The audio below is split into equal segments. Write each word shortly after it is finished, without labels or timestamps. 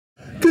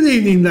Good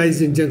evening,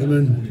 ladies and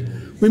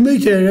gentlemen. We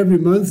meet here every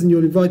month and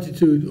you're invited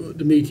to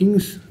the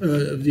meetings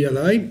of the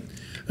LA.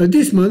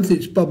 This month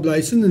it's Bob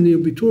Layson and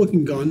he'll be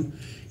talking on,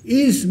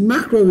 is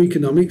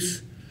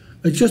macroeconomics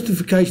a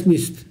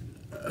justificationist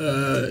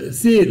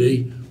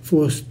theory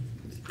for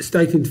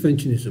state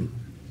interventionism?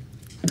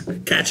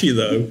 Catchy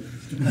though.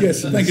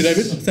 Yes, thank you,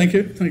 David.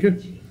 Thank you.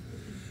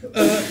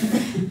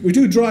 We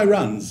do dry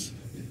runs,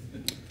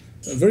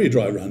 very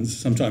dry runs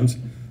sometimes,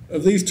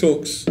 of these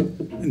talks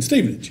in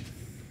Stevenage.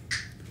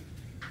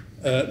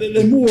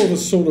 They're more of a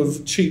sort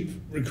of cheap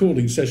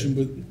recording session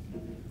with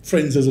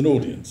friends as an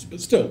audience, but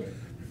still,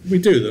 we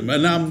do them.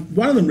 And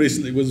one of them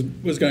recently was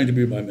going to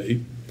be by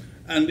me,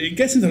 and it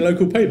gets into the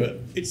local paper.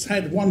 It's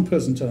had one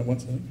person turn up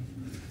once.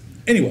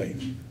 Anyway,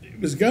 it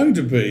was going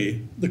to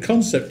be the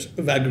concept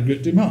of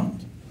aggregate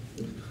demand.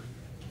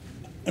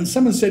 And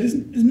someone said,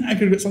 isn't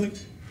aggregate something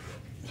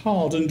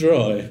hard and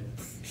dry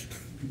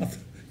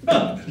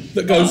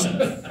that goes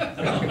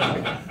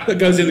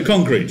in the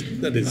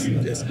concrete? That is,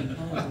 yes.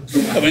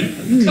 I mean,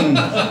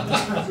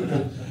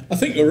 I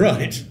think you're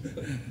right.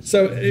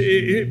 So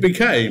it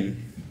became,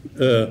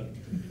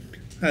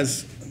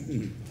 has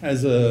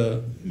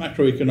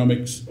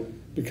macroeconomics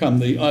become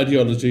the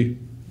ideology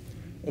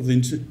of the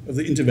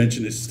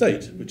interventionist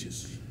state, which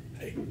is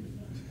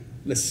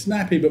less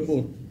snappy but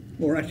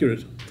more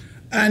accurate.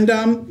 And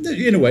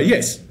in a way,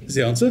 yes, is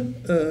the answer.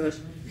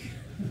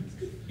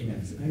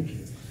 Thank you.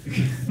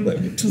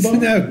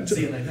 See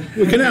you later.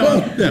 We can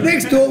now. Yeah.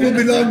 Next talk will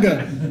be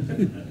longer.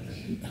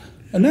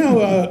 And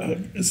now,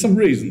 some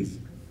reasons.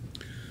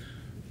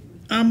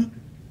 To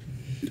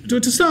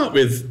start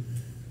with,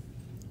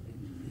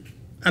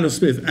 Adam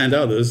Smith and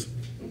others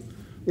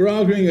were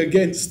arguing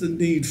against the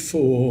need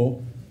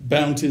for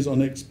bounties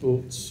on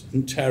exports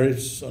and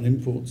tariffs on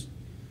imports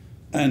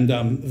and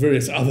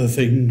various other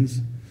things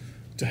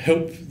to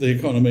help the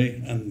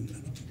economy, and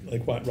they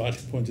quite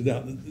rightly pointed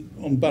out that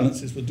on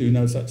balances would do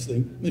no such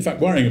thing. In fact,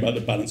 worrying about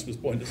the balance was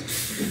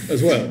pointless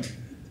as well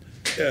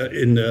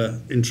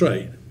in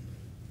trade.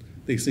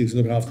 These things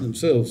look after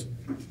themselves.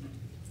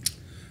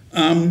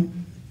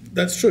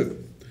 That's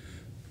true.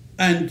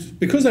 And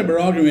because they were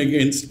arguing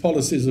against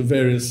policies of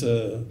various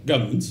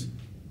governments,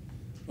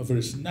 of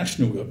various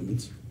national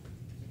governments,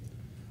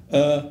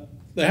 they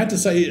had to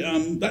say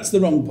that's the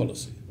wrong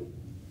policy.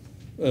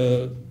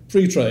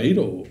 Free trade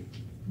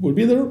would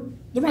be the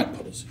right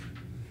policy.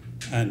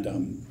 And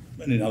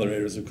in other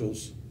areas, of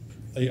course,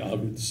 they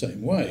argued the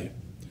same way.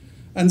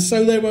 And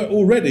so they were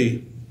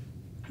already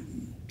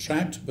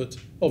trapped, but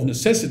of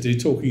necessity,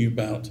 talking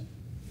about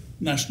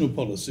national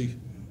policy,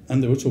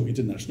 and they were talking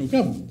to national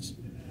governments.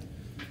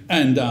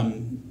 And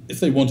if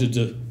they wanted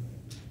to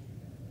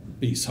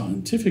be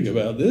scientific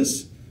about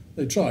this,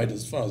 they tried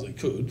as far as they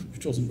could,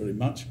 which wasn't very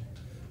much,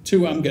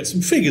 to get some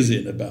figures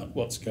in about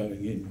what's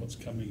going in, what's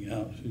coming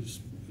out,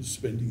 who's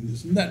spending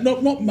this and that.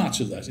 Not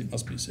much of that, it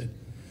must be said,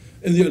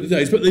 in the early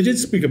days. But they did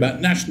speak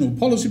about national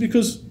policy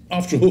because,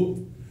 after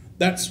all,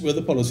 that's where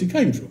the policy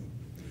came from.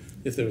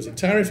 If there was a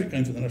tariff, it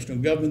came from the national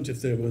government.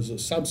 If there was a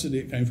subsidy,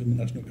 it came from the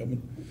national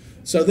government.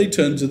 So they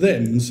turned to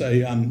them and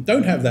say,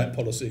 don't have that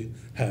policy,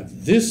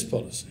 have this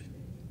policy.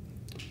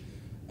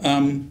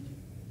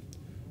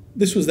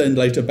 This was then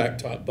later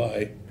backed up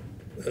by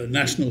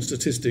national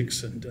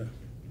statistics and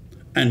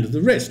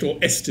the rest, or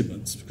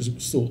estimates, because it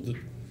was thought that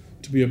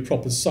to be a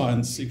proper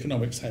science,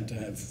 economics had to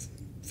have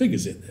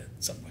figures in there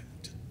in some way.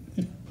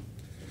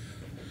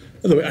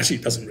 Although actually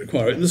it doesn't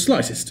require it in the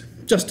slightest.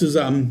 Just as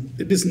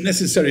it isn't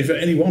necessary for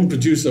any one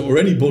producer, or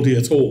anybody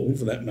at all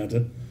for that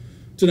matter,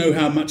 to know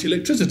how much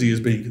electricity is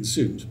being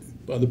consumed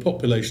by the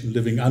population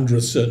living under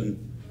a certain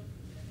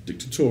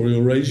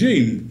dictatorial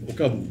regime or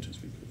government, as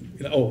we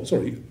call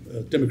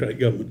it. Democratic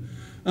government.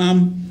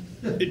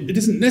 It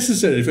isn't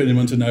necessary for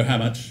anyone to know how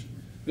much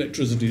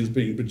electricity is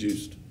being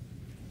produced.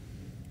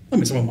 I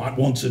mean, someone might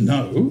want to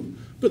know,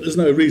 but there's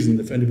no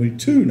reason for anybody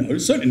to know.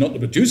 Certainly not the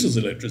producers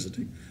of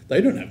electricity. They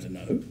don't have to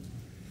know.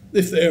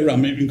 If they're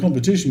in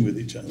competition with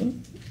each other,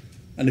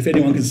 and if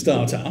anyone can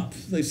start up,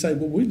 they say,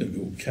 well, we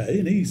do okay,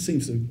 and he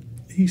seems to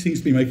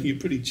be making it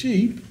pretty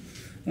cheap.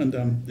 And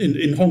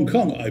in Hong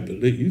Kong, I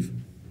believe,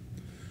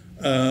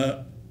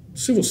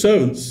 civil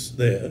servants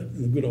there,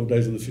 in the good old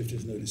days of the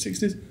 50s and early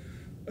 60s,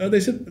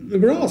 they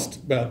were asked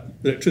about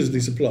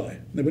electricity supply.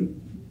 And they went,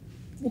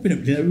 well, we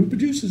don't really know who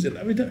produces it.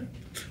 We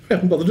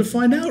haven't bothered to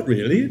find out,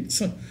 really.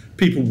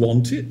 People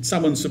want it,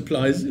 someone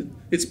supplies it,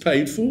 it's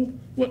paid for.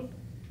 What?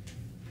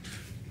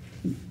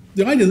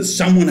 The idea that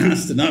someone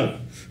has to know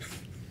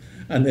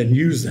and then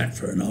use that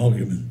for an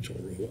argument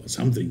or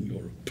something,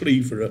 or a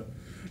plea for a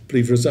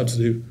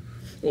subsidy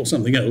or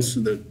something else.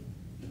 In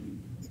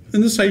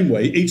the same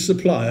way, each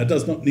supplier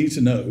does not need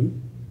to know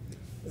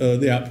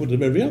the output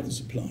of every other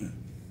supplier.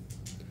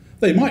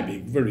 They might be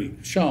very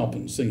sharp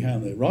in seeing how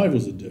their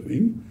rivals are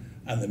doing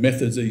and the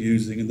methods they're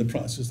using and the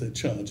prices they're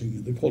charging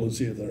and the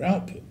quality of their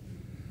output.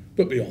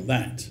 But beyond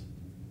that,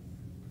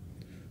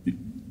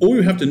 all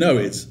you have to know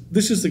is,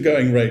 this is the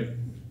going rate.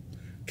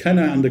 Can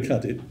I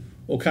undercut it,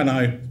 or can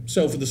I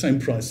sell for the same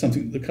price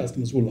something that the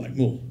customers will like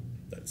more?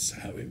 That's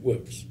how it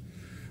works.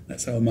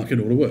 That's how a market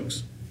order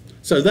works.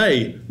 So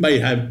they may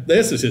have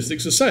their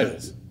statistics as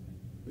sales.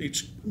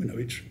 Each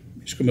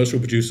commercial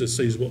producer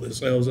sees what their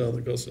sales are,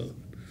 the costs are,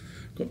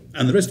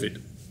 and the rest of it.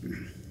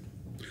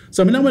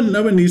 So no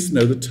one needs to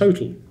know the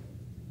total.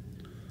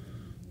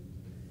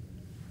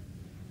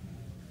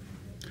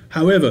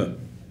 However,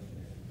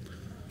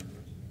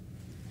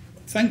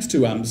 thanks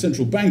to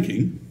central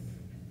banking,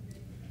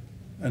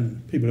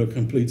 and people who are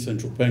complete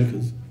central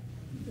bankers,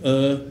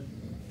 the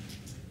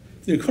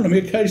economy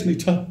occasionally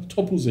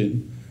topples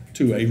in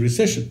to a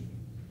recession,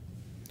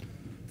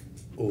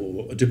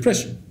 or a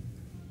depression,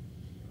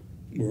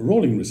 or a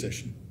rolling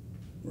recession,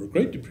 or a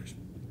Great Depression.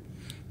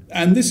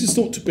 And this is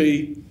thought to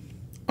be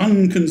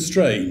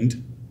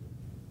unconstrained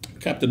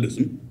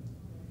capitalism,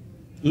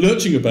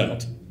 lurching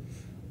about,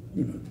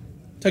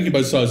 taking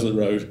both sides of the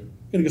road,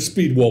 getting a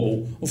speed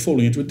wobble, or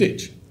falling into a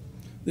ditch.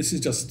 This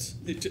is just,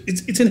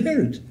 it's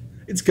inherent.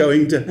 It's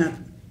going to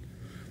happen.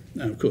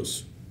 Now, of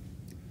course,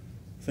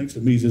 thanks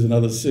to Mises and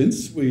others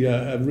since, we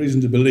have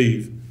reason to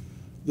believe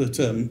that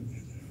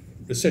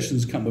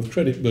recessions come of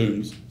credit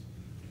booms,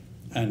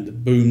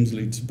 and booms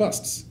lead to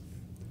busts.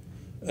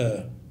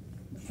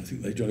 I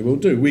think they jolly well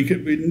do. We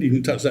didn't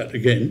even touch that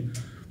again.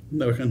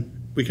 No,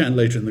 we can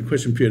later in the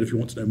question period if you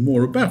want to know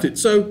more about it.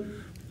 So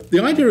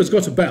the idea has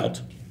got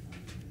about,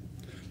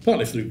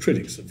 partly through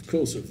critics, of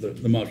course, of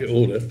the market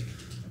order,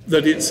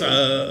 that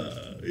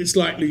it's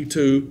likely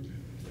to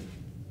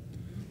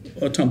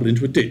tumble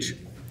into a ditch.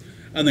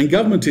 And then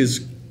government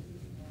is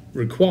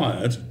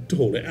required to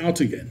haul it out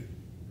again.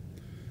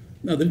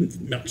 Now, they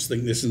didn't much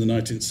think this in the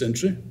 19th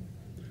century.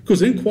 Of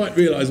course, they didn't quite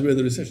realise where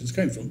the recessions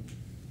came from.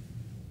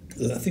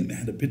 I think they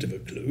had a bit of a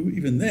clue,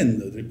 even then,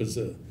 that it was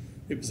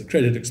a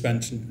credit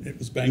expansion, it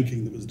was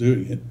banking that was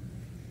doing it.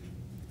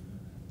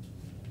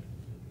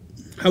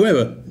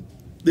 However,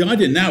 the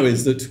idea now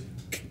is that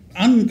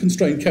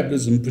unconstrained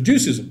capitalism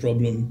produces a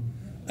problem,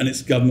 and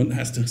its government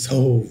has to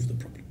solve the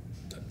problem.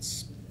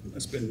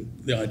 That's been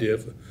the idea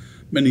for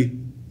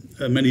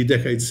many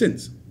decades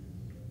since.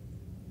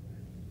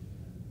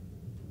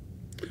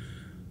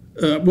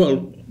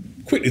 Well,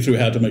 quickly through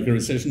how to make a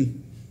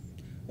recession,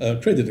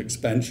 credit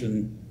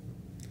expansion,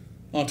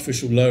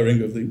 artificial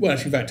lowering of the, well,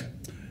 actually, in fact,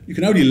 you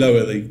can only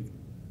lower the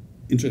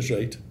interest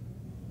rate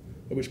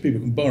at which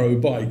people can borrow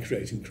by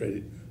creating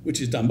credit,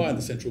 which is done by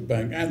the central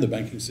bank and the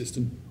banking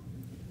system.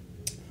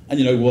 And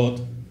you know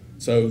what?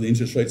 So the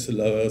interest rates are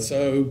lower,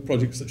 so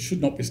projects that should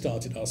not be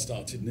started are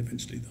started, and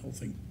eventually the whole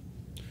thing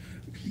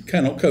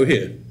cannot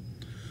cohere.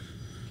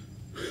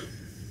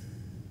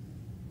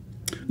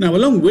 Now,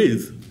 along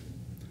with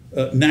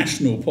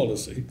national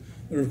policy,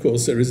 of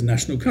course, there is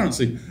national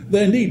currency.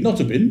 There need not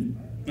have been,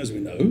 as we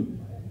know.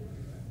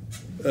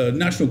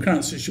 National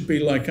currency should be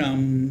like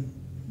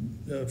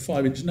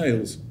 5-inch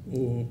nails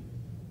or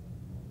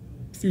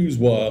fuse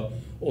wire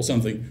or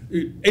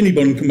something.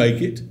 Anyone can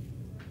make it,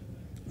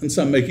 and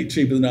some make it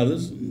cheaper than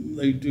others.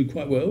 They do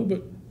quite well,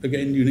 but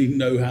again, you need to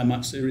know how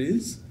much there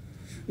is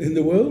in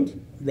the world,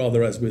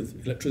 rather as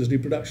with electricity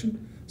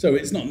production. So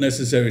it's not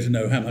necessary to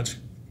know how much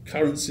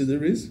currency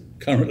there is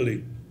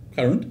current.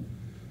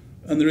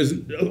 And there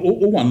isn't,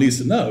 all one needs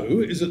to know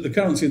is that the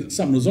currency that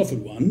someone has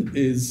offered one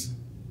is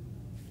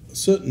a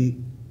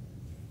certain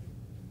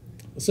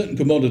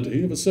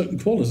commodity of a certain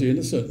quality and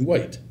a certain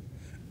weight.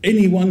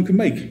 Anyone can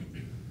make it,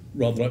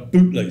 rather like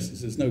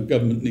bootlaces. There's no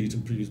government need to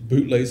produce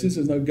bootlaces,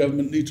 there's no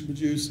government need to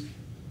produce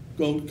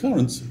gold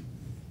currency.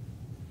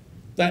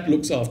 That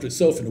looks after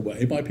itself in a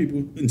way by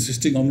people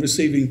insisting on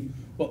receiving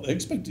what they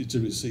expected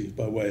to receive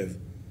by way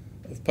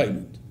of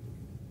payment.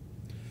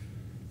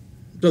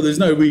 So there's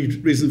no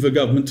reason for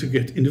government to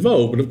get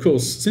involved. But of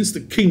course, since the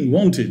king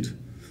wanted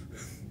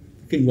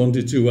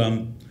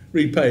to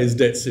repay his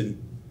debts in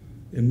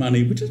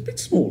money, which is a bit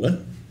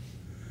smaller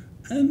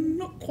and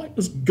not quite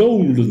as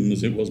golden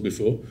as it was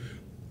before.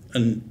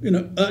 And, do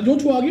you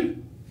want to argue?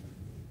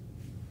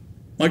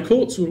 My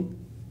courts will,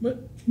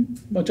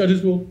 my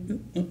judges will,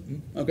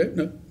 okay,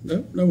 no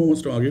one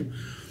wants to argue.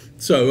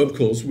 So, of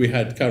course, we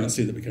had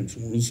currency that became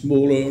smaller and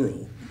smaller,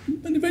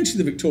 and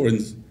eventually the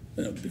Victorians,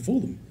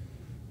 before them,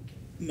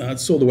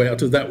 saw the way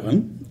out of that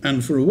one,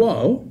 and for a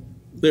while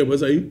there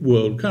was a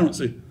world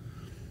currency.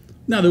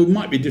 Now there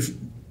might be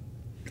different,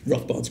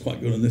 Rothbard's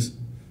quite good on this,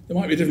 there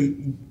might be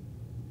different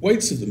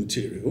weights of the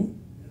material,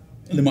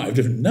 and they might have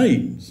different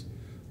names,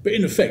 but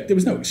in effect there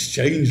was no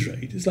exchange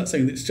rate. It's like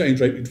saying the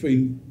exchange rate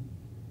between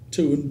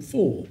 2 and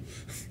 4.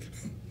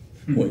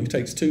 Well, it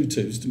takes 2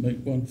 2s to make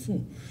 1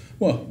 4.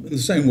 Well, in the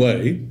same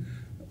way,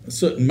 a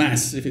certain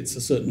mass, if it's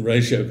a certain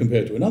ratio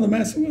compared to another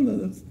mass,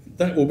 well,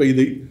 that will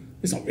be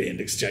it's not really an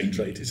exchange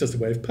rate, it's just a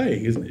way of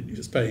paying, isn't it? You're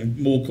just paying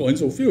more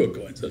coins or fewer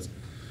coins.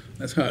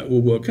 That's how it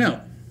will work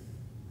out.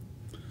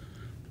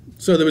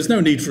 So there was no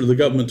need for the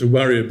government to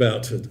worry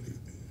about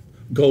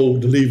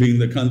gold leaving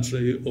the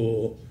country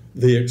or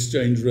the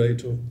exchange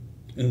rate or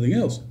anything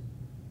else.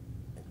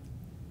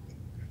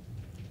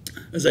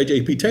 As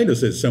A.J.P. Taylor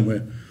says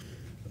somewhere,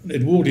 an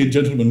Edwardian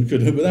gentleman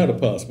could, without a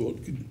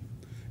passport, could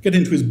get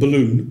into his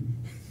balloon,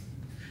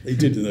 they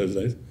did in those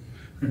days,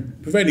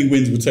 prevailing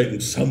winds would take them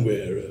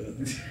somewhere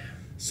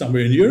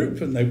in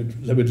Europe, and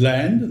they would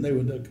land, and they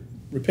would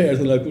repair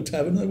the local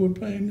tavern, and they were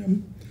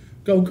paying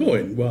gold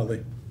coin while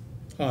they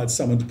hired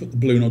someone to put the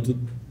balloon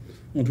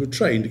onto a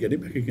train to get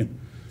it back again.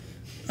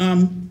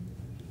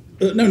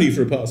 No need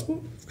for a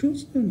passport, of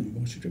course. No,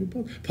 why should you have a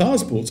passport?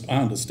 Passports, I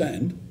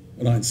understand,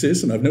 and I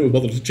insist, and I've never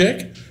bothered to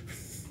check.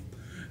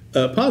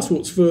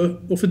 Passports for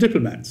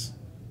diplomats.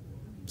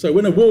 So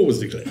when a war was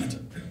declared,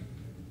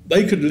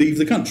 they could leave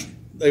the country.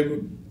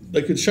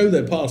 They could show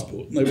their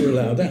passport, and they were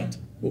allowed out.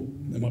 Well,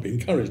 they might be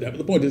encouraged out, but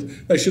the point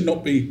is they should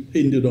not be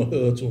hindered or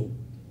hurt. Or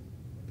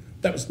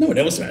no one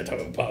else had to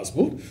have a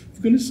passport,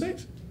 for goodness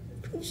sakes.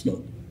 Of course not.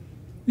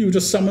 You were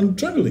just someone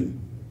travelling.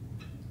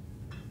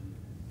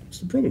 What's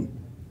the problem?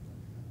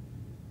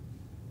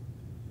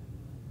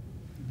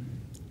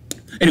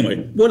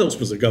 Anyway, what else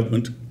was a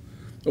government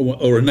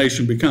or a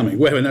nation becoming?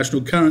 We have a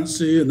national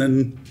currency, and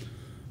then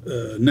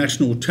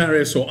national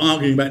tariffs, or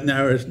arguing about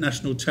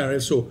national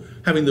tariffs, or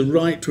having the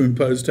right to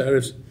impose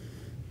tariffs,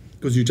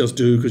 because you just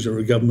do, because you're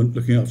a government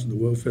looking after the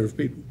welfare of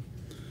people.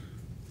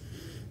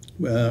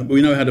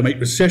 We know how to make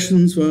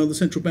recessions via the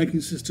central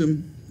banking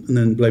system, and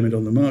then blame it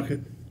on the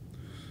market.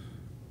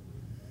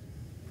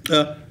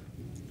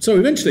 So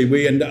eventually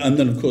we end up, and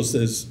then of course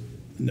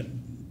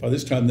by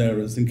this time there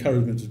is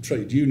encouragement of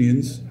trade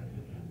unions,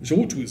 which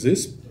ought to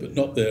exist, but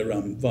not their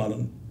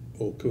violent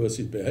or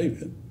coercive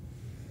behaviour.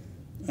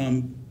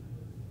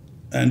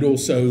 And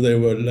also there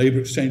were labour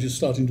exchanges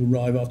starting to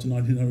arrive after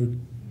 1900,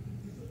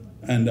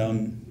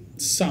 and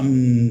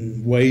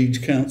some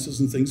wage councils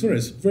and things,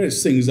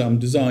 various things not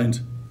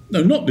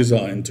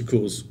designed to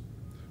cause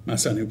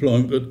mass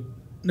unemployment, but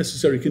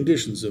necessary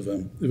conditions of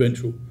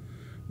eventual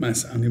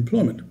mass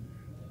unemployment.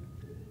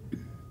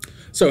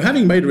 So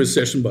having made a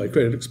recession by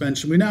credit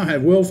expansion, we now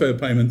have welfare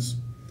payments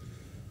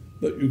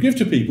that you give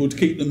to people to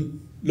keep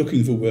them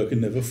looking for work and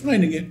never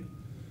finding it,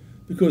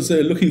 because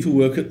they're looking for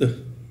work at the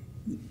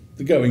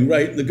going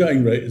rate. The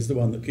going rate is the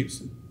one that keeps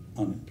them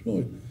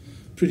unemployed,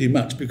 pretty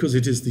much because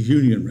it is the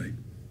union rate.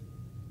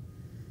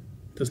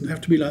 It doesn't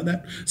have to be like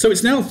that. So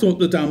it's now thought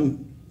that,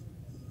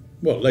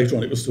 later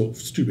on it was thought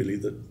stupidly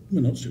that,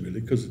 well, not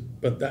stupidly,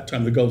 but at that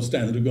time the gold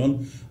standard had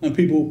gone, and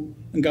people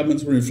and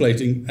governments were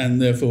inflating,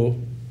 and therefore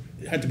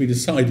it had to be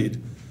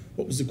decided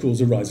what was the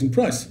cause of rising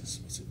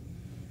prices. Was it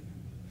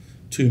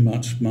too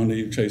much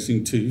money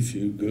chasing too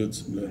few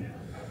goods? And,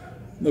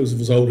 those of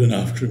us old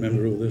enough to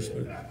remember all this.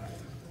 But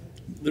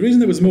the reason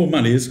there was more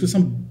money is because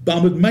some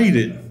bum had made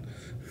it.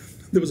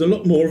 There was a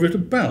lot more of it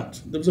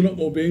about. There was a lot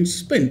more being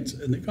spent,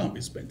 and it can't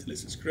be spent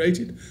unless it's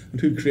created.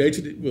 And who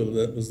created it? Well,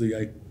 that was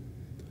the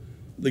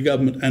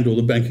government and or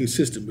the banking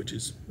system, which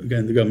is,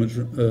 again, the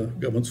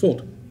government's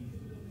fault.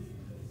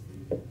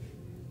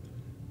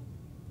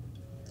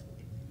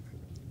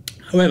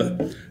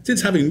 However,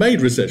 since having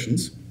made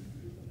recessions,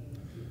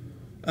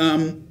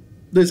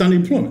 there's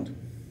unemployment.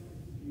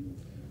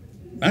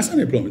 Mass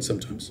unemployment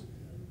sometimes.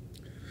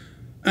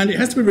 And it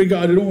has to be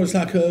regarded almost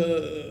like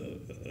a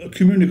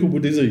communicable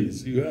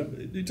disease.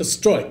 It just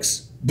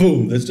strikes.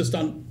 Boom, it's just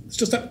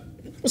that.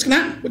 What's going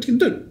to happen? What you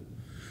can do?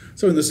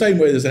 So in the same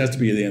way there has to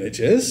be the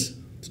NHS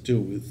to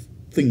deal with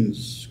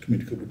things,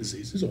 communicable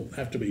diseases, or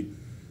have to be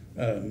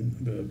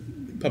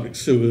public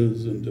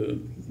sewers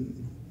and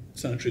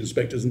sanitary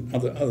inspectors and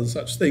other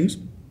such things,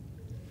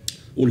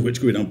 all of which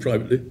can be done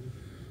privately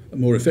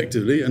and more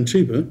effectively and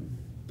cheaper.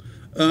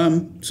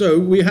 So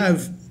we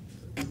have,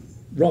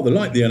 rather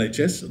like the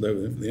NHS,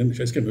 although the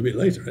NHS came a bit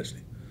later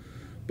actually,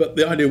 but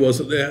the idea was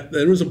that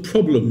there is a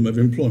problem of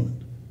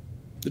employment.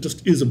 There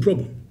just is a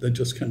problem. There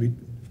just can be.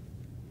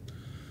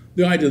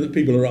 The idea that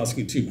people are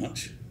asking too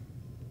much,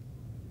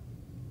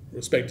 or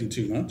expecting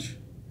too much,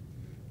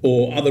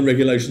 or other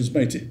regulations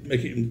make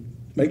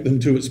them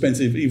too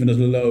expensive even at a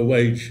lower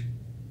wage,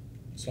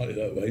 slightly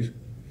lower wage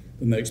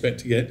than they expect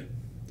to get,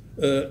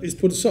 is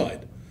put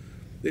aside.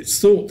 It's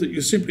thought that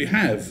you simply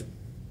have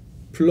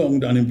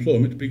prolonged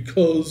unemployment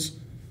because,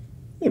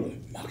 well,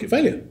 market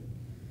failure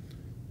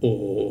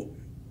or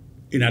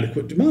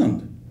inadequate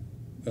demand,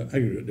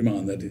 aggregate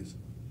demand, that is.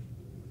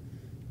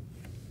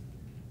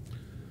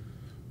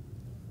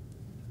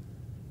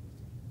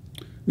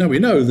 Now we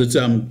know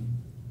that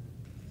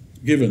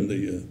given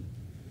the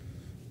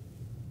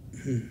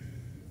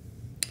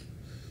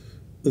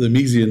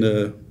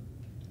Miesian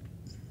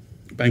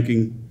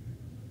banking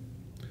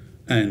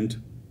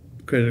and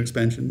credit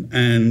expansion,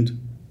 and,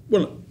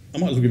 well, I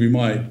might as well give you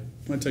my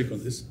take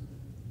on this,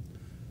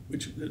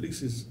 which at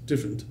least is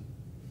different,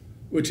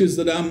 which is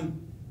that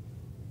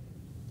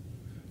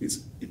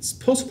it's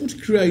possible to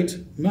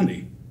create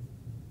money.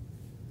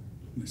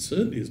 It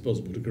certainly is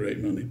possible to create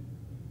money.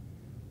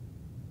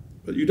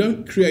 But you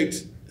don't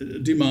create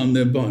demand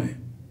thereby.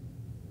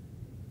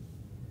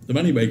 The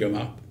money may go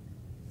up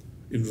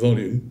in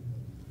volume,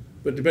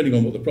 but depending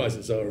on what the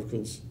prices are, of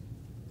course,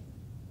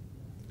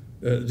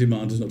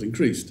 demand is not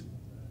increased.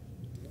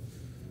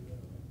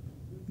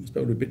 It's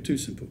probably a bit too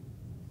simple.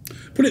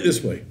 Put it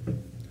this way.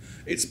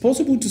 It's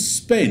possible to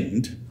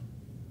spend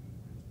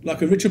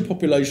like a richer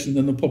population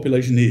than the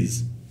population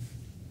is.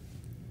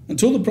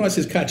 until the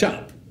prices catch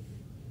up,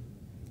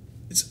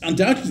 it's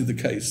undoubtedly the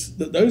case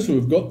that those who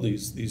have got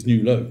these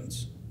new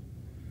loans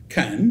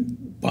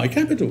can buy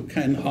capital,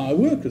 can hire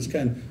workers,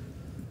 the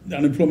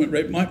unemployment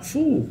rate might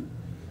fall,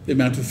 the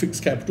amount of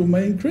fixed capital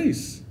may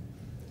increase.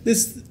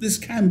 This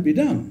can be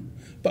done,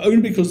 but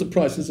only because the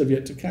prices have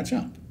yet to catch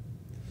up.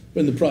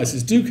 When the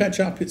prices do catch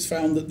up, it's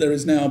found that there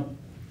is now,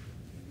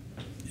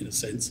 in a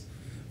sense,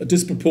 a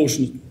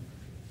disproportionate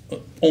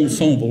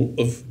ensemble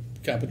of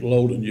capital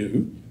old and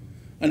new,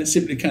 and it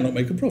simply cannot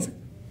make a profit.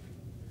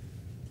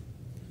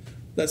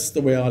 That's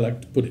the way I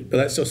like to put it, but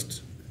that's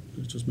just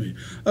me.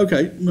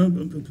 Okay.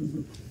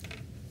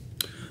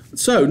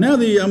 So now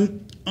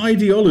the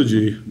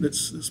ideology,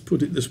 let's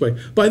put it this way.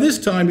 By this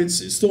time,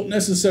 it's thought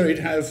necessary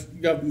to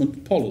have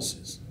government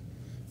policies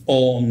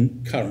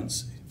on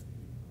currency,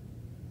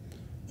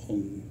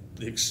 on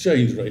the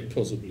exchange rate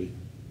possibly,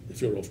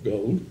 if you're off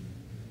gold,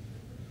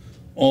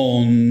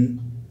 on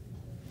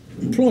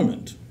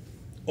employment,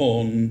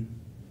 on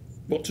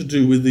what to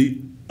do with the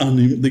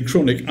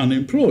chronic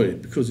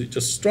unemployed, because it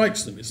just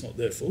strikes them. It's not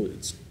their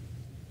fault.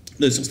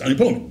 There's just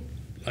unemployment,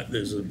 like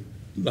there's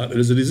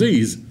a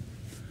disease.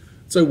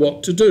 So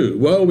what to do?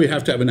 Well, we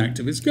have to have an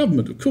activist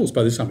government. Of course,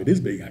 by this time it is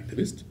being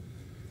activist.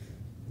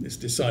 It's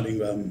deciding,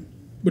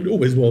 but it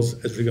always was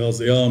as regards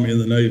the army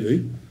and the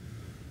navy,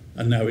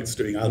 and now it's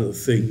doing other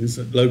things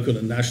at local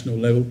and national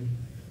level,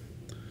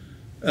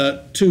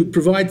 to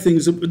provide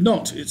things that would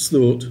not, it's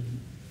thought,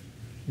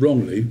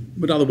 wrongly,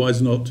 but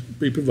otherwise not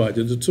be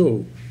provided at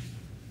all.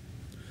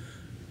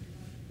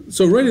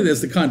 So really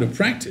there's the kind of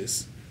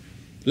practice,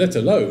 let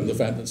alone the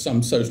fact that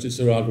some socialists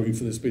are arguing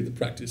for this be the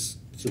practice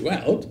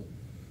throughout,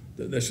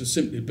 that there should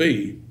simply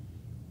be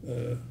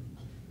the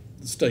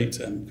state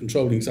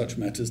controlling such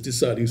matters,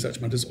 deciding such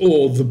matters,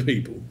 or the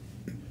people.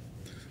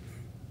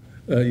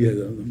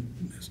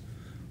 Yes.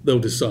 They'll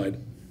decide.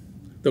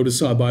 They'll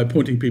decide by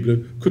appointing people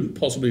who couldn't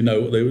possibly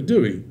know what they were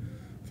doing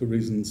for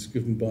reasons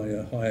given by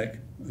Hayek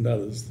and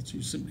others, that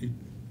you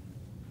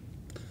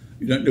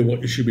don't know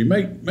what you should be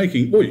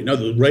making. Well, you know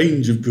the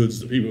range of goods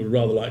that people would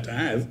rather like to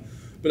have,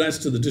 but as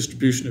to the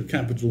distribution of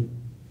capital,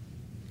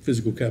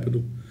 physical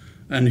capital,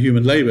 and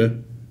human labour,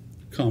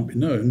 can't be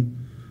known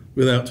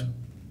without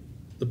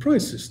the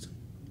price system,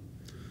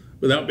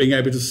 without being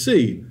able to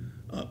see.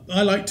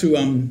 I like to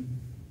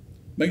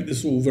make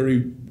this all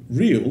very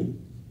real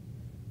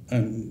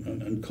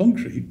and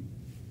concrete,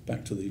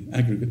 back to the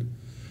aggregate,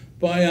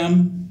 by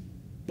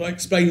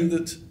explaining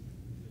that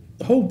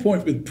the whole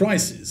point with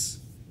prices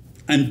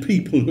and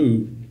people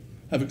who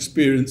have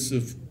experience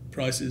of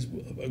prices,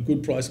 a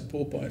good price, a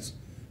poor price,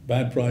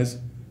 bad price,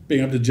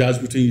 being able to judge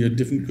between your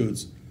different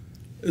goods,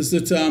 is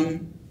that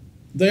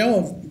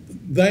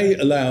they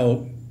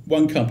allow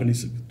one company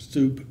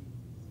to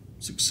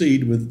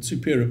succeed with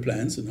superior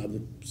plans and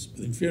others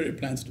with inferior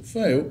plans to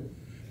fail.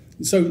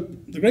 And so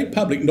the great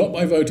public, not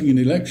by voting in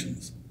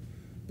elections,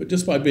 but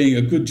just by being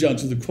a good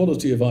judge of the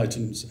quality of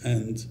items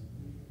and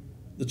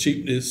the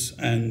cheapness,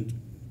 and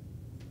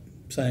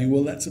saying,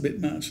 well, that's a bit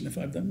much, and if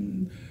I've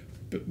done...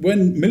 But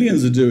when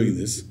millions are doing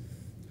this,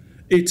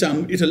 it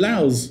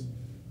allows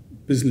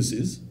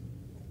businesses,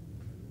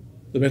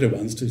 the better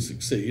ones, to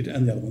succeed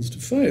and the other ones to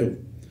fail.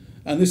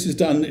 And this is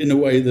done in a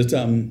way that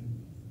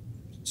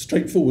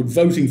straightforward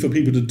voting for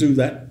people to do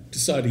that,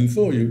 deciding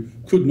for you,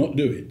 could not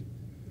do it.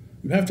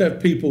 You have to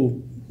have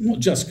people, not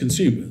just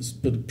consumers,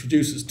 but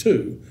producers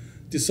too,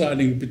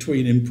 deciding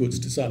between inputs,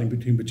 deciding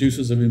between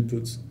producers of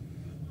inputs,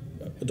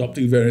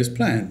 adopting various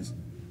plans.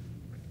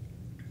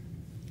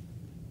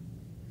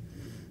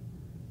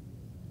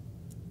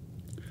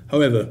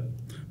 However,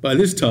 by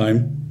this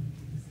time,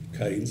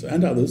 Keynes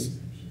and others,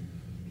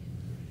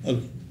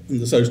 and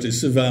the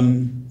socialists have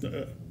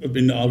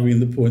been arguing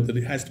the point that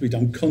it has to be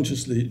done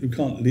consciously. You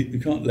can't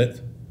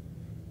let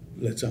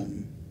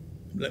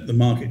the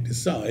market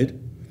decide.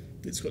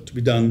 It's got to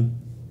be done.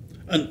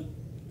 And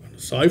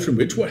aside from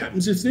which, what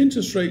happens if the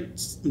interest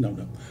rates?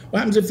 What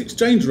happens if the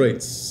exchange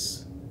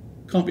rates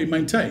can't be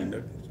maintained?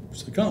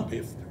 Which they can't be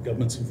if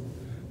governments are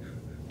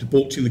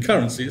debauching the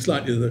currency. It's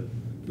likely that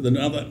with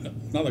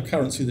another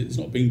currency that is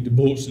not being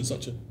debauched in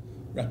such a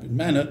rapid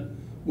manner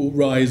will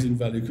rise in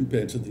value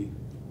compared to the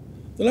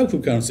local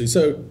currency.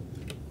 So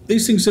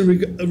these things are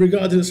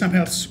regarded as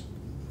somehow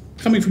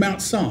coming from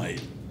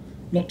outside,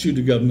 not due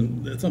to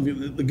government. There's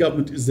something that the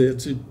government is there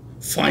to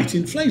fight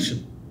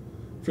inflation,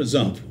 for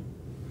example,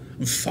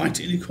 and fight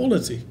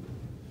inequality,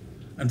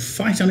 and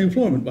fight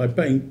unemployment by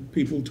paying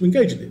people to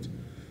engage in it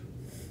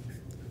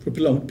for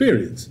prolonged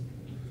periods.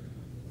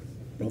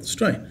 Rather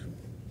strange.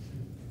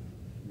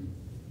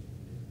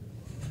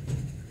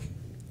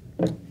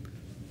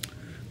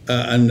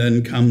 And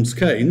then comes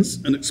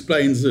Keynes and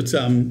explains that,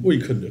 well,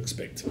 you couldn't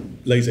expect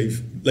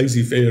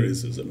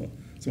laissez-faire-is, as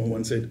someone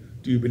once said.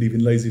 Do you believe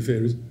in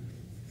laissez-faire-is?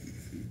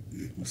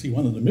 I see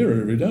one in the mirror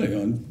every day.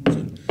 I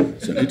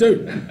certainly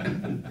do.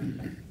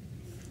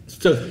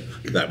 So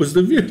that was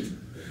the view.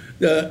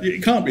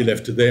 It can't be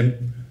left to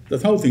them. The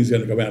whole thing's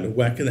going to go out of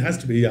whack, and there has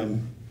to be a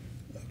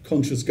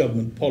conscious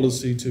government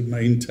policy to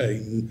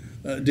maintain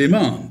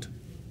demand.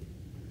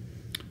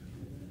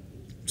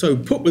 So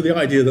put with the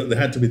idea that there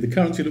had to be the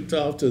currency looked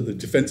after, the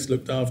defence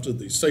looked after,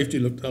 the safety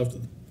looked after,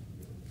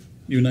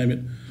 you name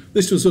it.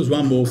 This was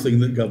one more thing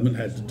that government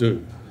had to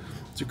do,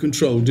 to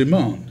control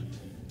demand.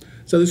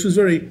 So this was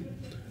very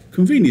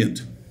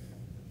convenient.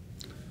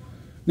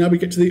 Now we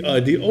get to the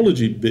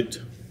ideology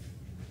bit.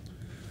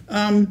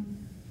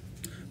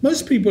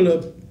 Most people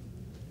are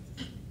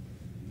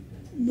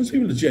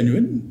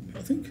genuine,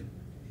 I think,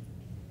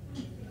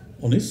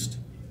 honest,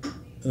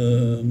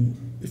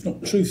 if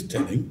not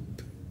truth-telling,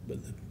 but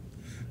they're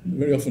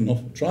very often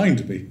not trying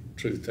to be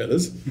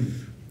truth-tellers,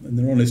 and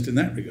they're honest in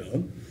that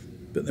regard,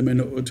 but they may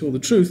not tell the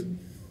truth.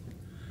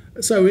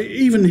 So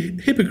even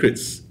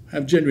hypocrites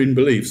have genuine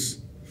beliefs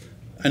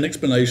and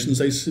explanations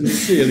they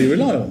sincerely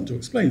rely on to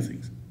explain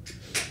things.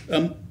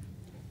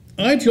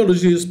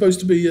 Ideology is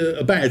supposed to be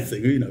a bad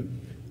thing, you know.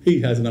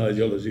 He has an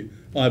ideology,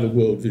 I have a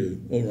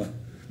worldview, all right.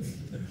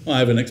 I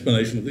have an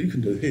explanation of that you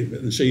can do here,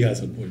 and she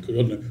hasn't. Well,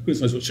 God knows,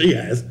 goodness knows what she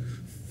has.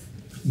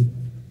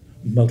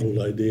 Muddled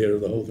idea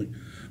of the whole thing.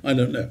 I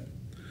don't know.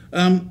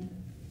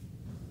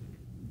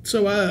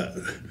 So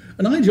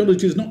an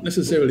ideology is not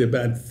necessarily a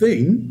bad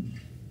thing.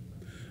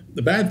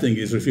 The bad thing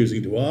is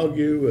refusing to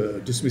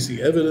argue, dismissing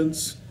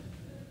evidence.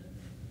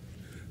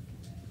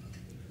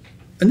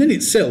 And in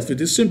itself,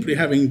 it is simply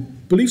having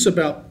beliefs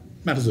about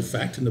matters of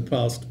fact in the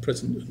past,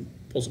 present, and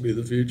possibly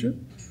the future,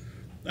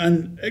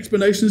 and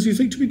explanations you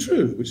think to be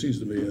true, which seems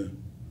to be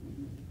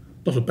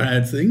not a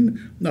bad thing,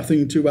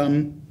 nothing to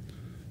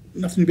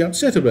be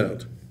upset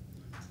about.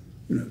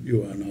 You know,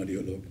 you are an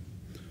ideologue.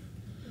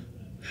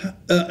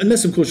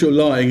 Unless, of course, you're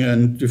lying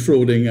and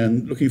defrauding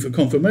and looking for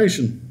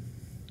confirmation,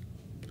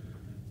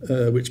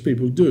 which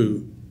people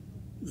do.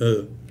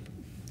 I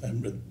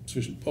haven't read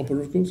sufficient Popper,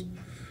 of course.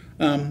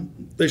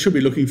 They should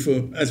be looking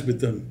for, as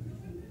with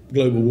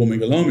global warming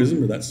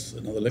alarmism, but that's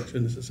another lecture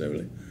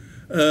necessarily.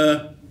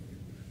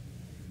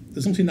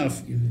 There's not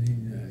enough.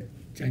 In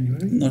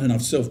January? Not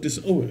enough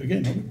Oh,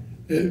 again.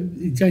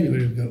 In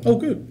January ago. Oh,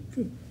 good.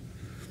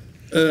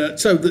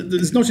 So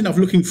there's not enough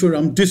looking for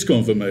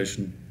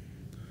disconfirmation.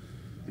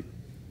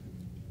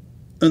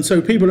 And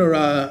so people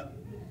are,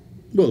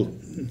 well,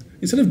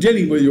 instead of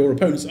dealing with your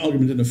opponent's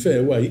argument in a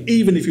fair way,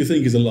 even if you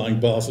think he's a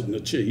lying bastard and a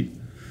cheat,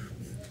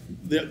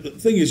 the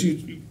thing is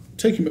you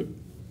take him at,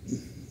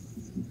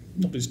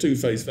 not his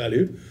two-face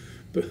value,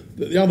 but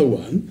the other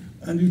one,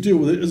 and you deal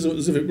with it as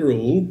if it were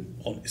all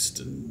honest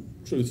and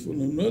truthful,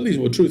 and at least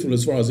truthful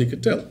as far as he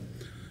could tell.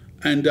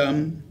 And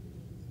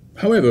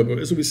however,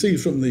 as we see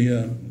from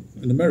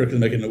in America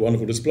making a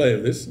wonderful display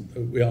of this,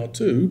 we are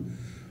too,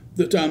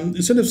 that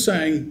instead of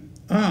saying,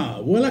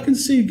 well, I can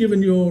see,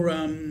 given your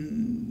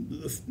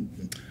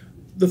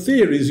the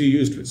theories you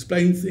use to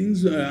explain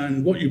things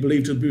and what you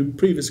believe to be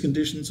previous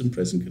conditions and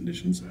present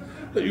conditions,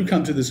 that you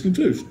come to this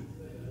conclusion.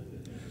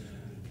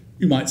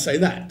 You might say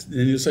that, and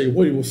then you say,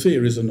 well, your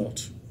theories are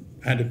not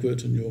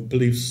adequate and your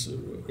beliefs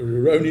are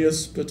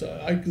erroneous, but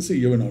I can see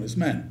you're an honest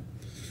man,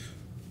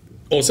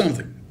 or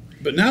something.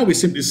 But now we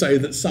simply say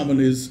that someone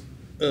is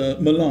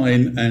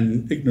malign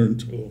and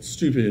ignorant or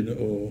stupid,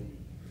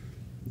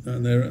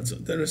 and there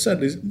are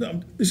sadly,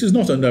 this is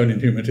not unknown in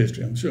human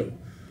history, I'm sure,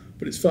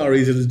 but it's far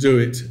easier to do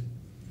it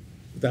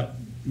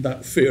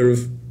without fear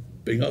of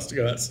being asked to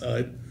go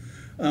outside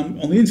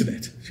on the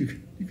internet. You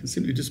can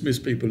simply dismiss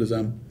people as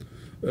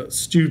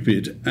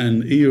stupid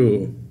and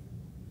ill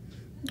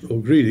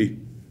or greedy.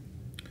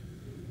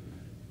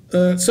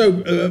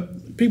 So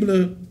people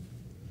are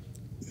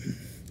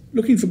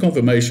looking for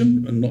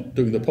confirmation and not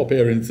doing the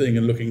Popperian thing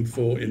and looking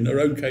for, in their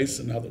own case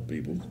and other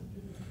people's,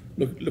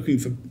 looking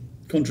for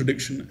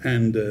contradiction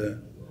and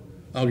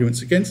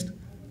arguments against.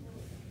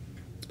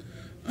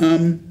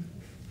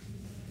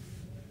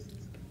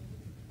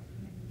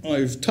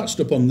 I've touched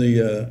upon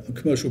the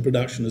commercial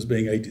production as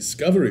being a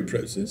discovery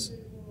process.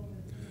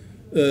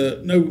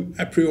 No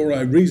a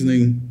priori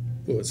reasoning,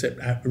 well, except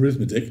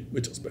arithmetic,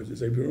 which I suppose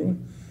is a priori,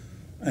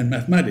 and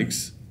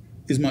mathematics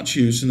is much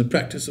used in the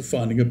practice of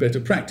finding a better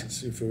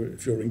practice if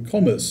you're in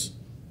commerce.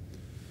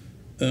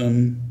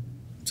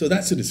 So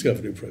that's a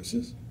discovery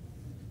process,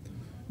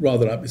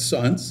 rather like with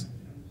science.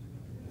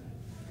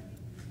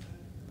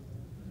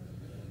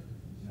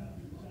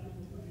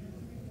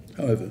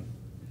 However,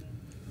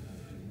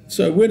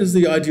 so where does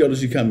the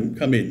ideology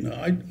come in?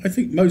 I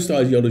think most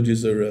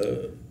ideologies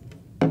are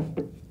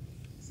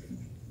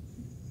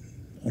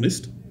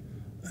honest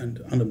and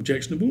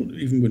unobjectionable,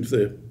 even if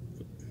they're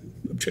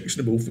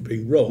objectionable for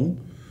being wrong,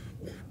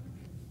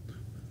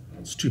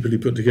 stupidly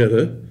put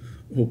together,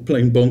 or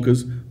plain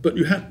bonkers. But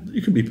you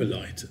can be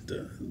polite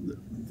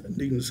and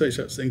you can say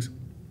such things.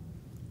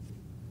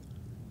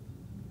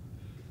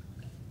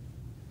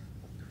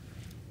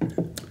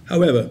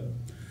 However,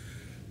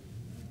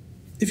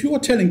 if you are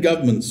telling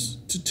governments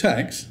to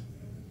tax,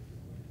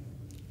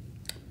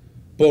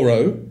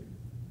 borrow,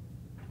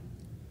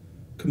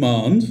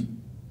 command,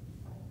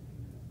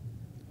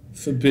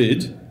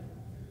 forbid,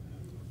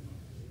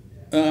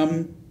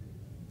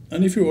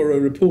 and if you are a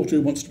reporter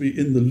who wants to be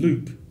in the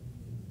loop,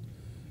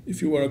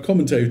 if you are a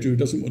commentator who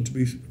doesn't want to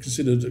be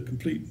considered a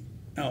complete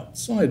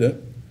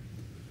outsider,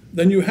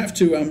 then you have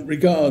to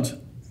regard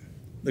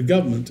the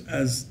government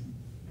as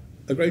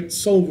a great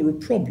solver of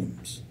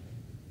problems.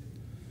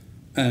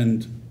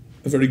 And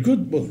a very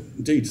good, well,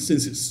 indeed,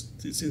 since it's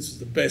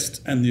the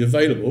best and the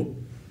available,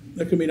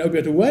 there can be no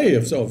better way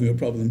of solving a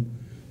problem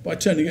by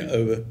turning it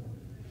over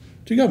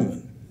to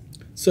government.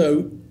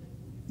 So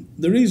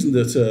the reason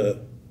that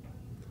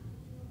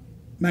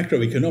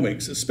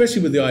macroeconomics,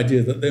 especially with the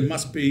idea that there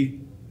must be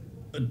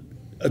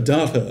a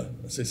data,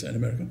 as they say in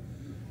America,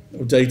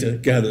 or data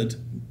gathered,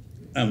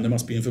 there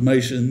must be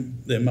information,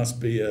 there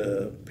must be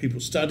people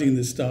studying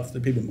this stuff,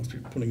 the people must be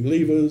pulling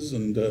levers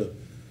and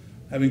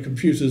having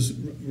computers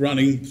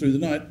running through the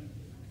night.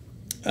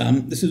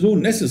 This is all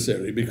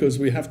necessary because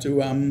we have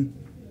to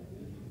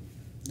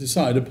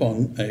decide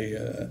upon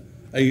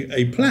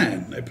a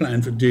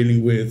plan for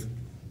dealing with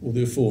all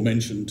the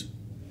aforementioned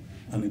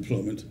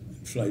unemployment,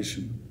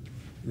 inflation,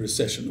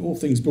 recession, all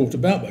things brought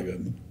about by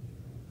government.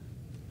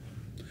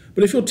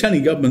 But if you're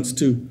telling governments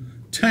to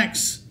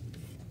tax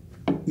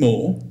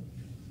more,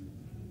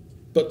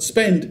 but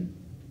spend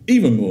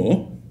even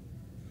more,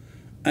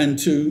 and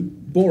to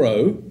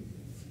borrow,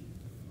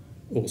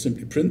 or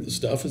simply print the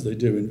stuff, as they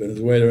do in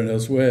Venezuela and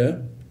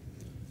elsewhere,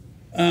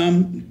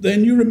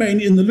 then you remain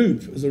in the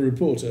loop as a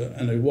reporter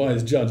and a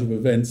wise judge of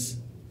events.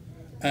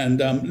 And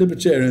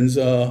libertarians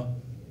are,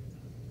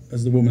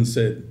 as the woman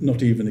said,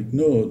 not even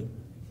ignored.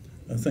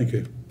 Thank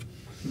you.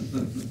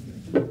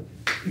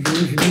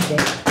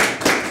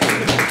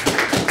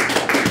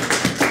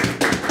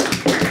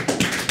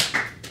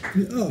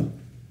 Oh,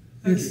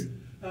 yes.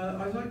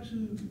 I'd like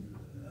to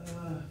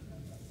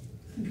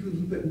think a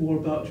little bit more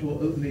about your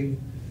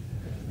opening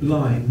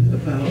line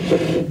about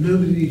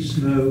nobody needs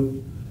to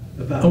know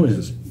about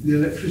the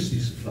electricity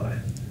supply.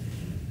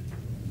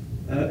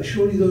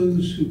 Surely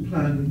those who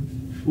plan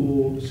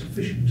for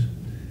sufficient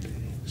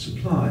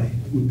supply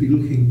would be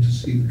looking to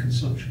see the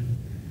consumption.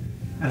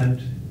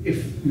 And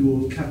if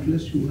you're a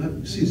capitalist, you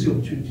will seize the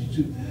opportunity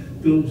to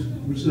build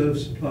reserve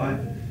supply.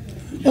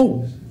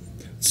 Oh,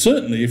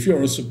 certainly if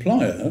you're a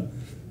supplier,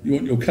 you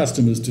want your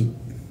customers to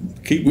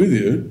keep with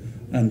you,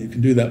 and you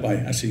can do that by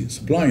actually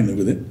supplying them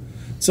with it.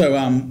 So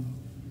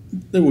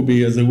there will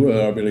be, as there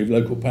were, I believe,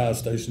 local power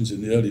stations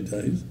in the early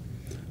days.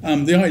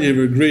 The idea of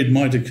a grid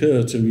might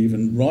occur to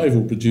even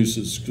rival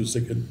producers because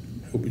they could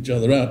help each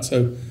other out.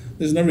 So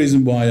there's no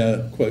reason why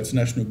a, quote,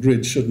 national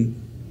grid shouldn't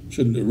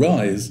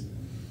arise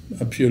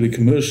purely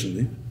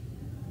commercially.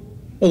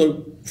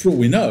 Although, for all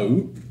we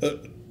know,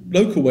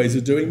 local ways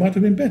of doing might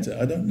have been better.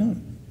 I don't know.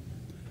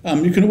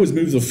 You can always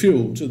move the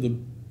fuel to the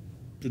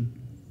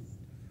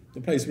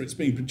place where it's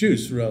being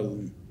produced rather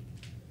than,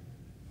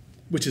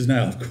 which is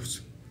now, of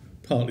course,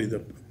 partly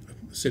the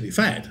silly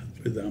fad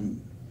with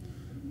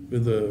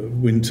the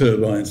wind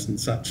turbines and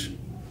such.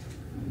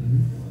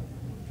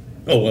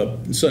 Oh,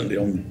 certainly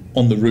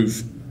on the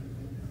roof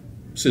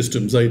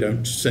systems, they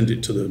don't send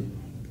it to the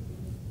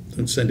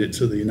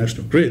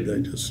national grid.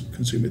 They just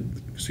consume it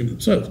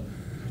themselves.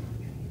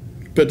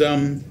 But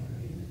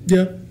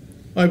yeah,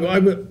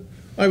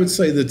 I would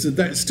say that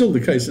that's still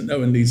the case, that no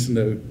one needs to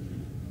know.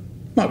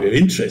 Might be of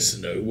interest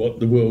to know what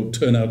the world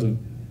turnout of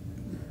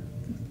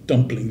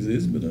dumplings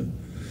is, but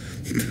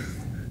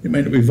it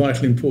may not be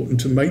vitally important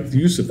to make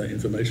use of that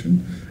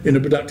information in a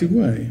productive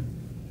way.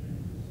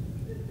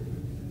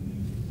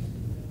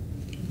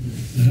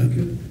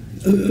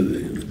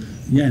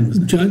 Jan,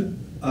 wasn't it? John?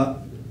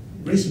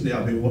 Recently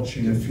I've been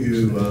watching a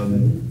few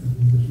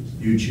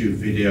YouTube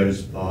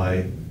videos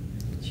by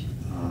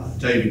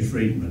David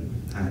Friedman,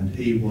 and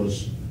he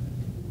was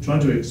trying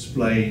to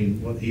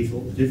explain what he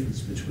thought the difference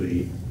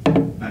between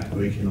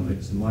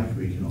macroeconomics and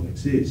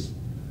microeconomics is.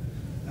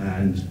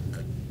 And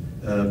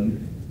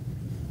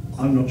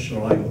I'm not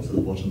sure I got to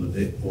the bottom of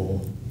it,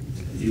 or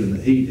even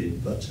that he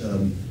did, but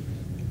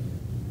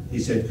he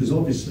said, because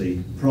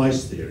obviously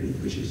price theory,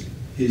 which is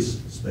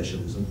his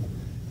specialism,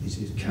 he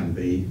says can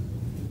be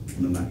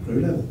on a macro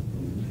level.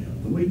 You know,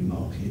 the wheat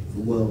market,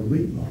 the world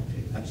wheat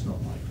market, that's not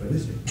micro,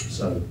 is it?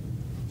 So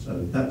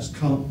that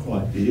can't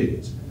quite be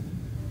it.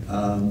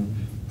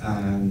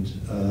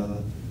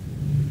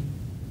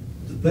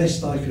 The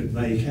best I could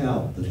make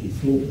out that he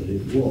thought that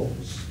it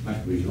was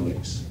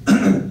macroeconomics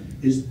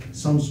is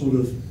some sort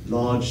of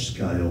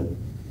large-scale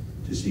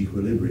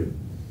disequilibrium.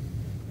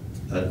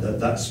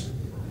 That's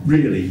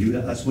really,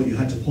 that's what you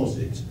had to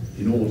posit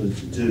in order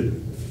to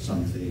do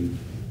something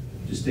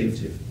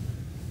distinctive.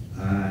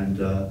 And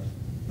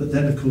but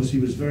then, of course, he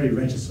was very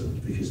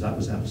reticent because that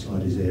was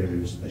outside his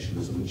area of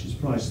specialism, which is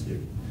price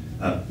theory,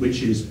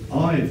 which is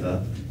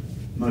either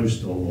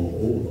most of or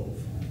all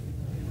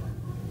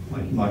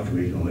of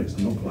microeconomics.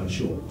 I'm not quite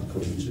sure,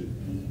 according to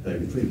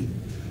David Friedman.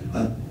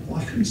 Well,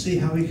 I couldn't see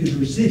how he could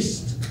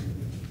resist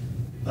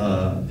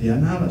the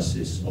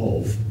analysis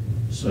of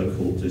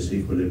so-called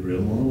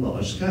disequilibrium on a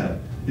large scale,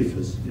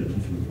 because you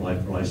can apply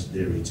price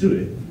theory to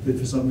it, but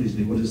for some reason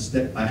he wanted to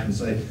step back and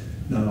say,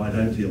 no, I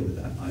don't deal with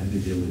that, I only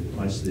deal with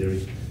price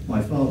theory.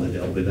 My father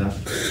dealt with that.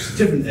 It's a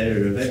different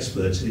area of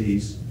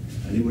expertise,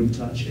 and he wouldn't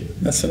touch it.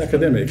 That's an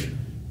academic.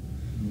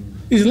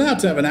 He's allowed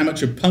to have an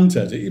amateur punt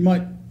at it.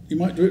 you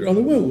might do it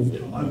rather well.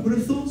 I would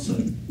have thought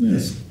so.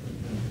 Yes.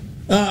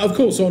 Of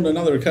course, on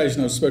another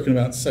occasion I've spoken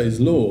about Say's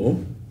law,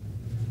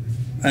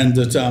 and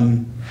that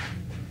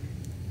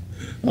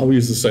I'll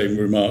use the same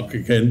remark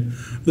again,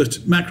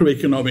 that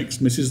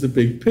macroeconomics misses the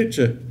big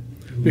picture,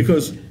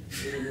 because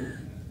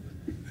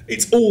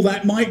it's all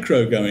that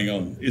micro going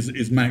on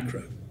is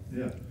macro.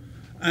 Yeah.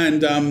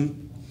 And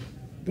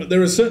but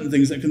there are certain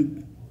things that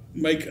can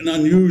make an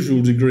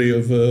unusual degree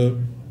of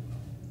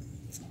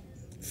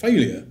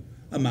failure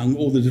among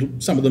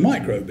some of the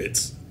micro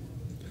bits.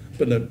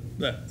 But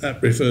that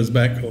refers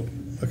back, or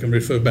I can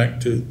refer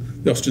back to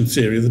the Austrian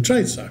theory of the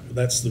trade cycle.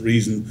 That's the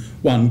reason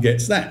one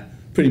gets that,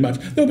 pretty much.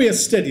 There'll be a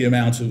steady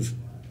amount of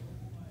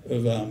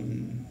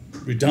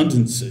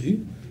redundancy,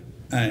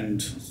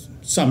 and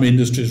some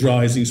industries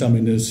rising, some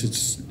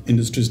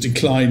industries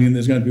declining.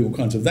 There's going to be all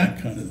kinds of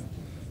that kind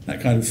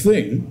of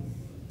thing.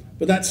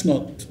 But that's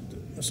not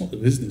the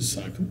business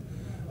cycle.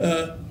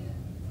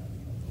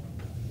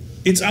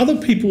 It's other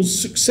people's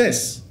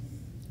success.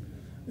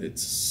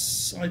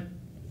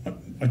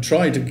 I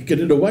try to get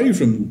it away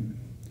from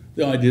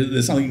the idea that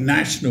there's something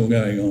national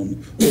going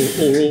on,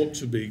 or ought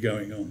to be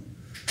going on.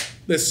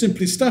 There's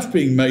simply stuff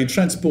being made,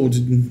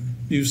 transported and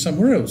used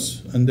somewhere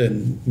else, and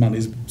then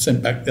money's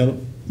sent back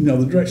in the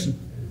other direction.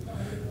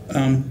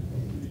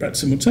 Perhaps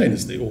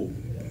simultaneously, or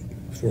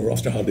for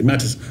Austria hardly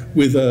matters.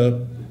 With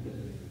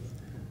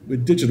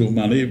digital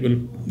money,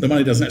 the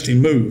money doesn't actually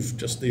move,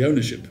 just the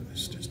ownership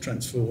is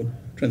transferred.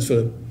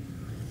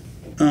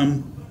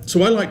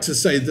 So I like to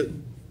say that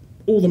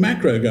all the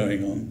macro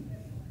going on,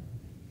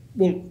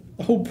 well,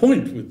 the whole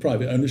point with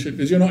private ownership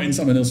is you're not in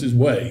someone else's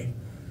way.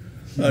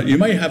 You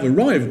may have a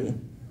rival,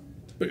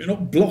 but you're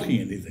not blocking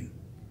anything.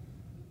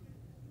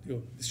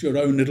 It's your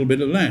own little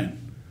bit of land.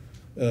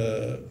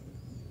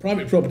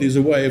 Private property is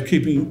a way of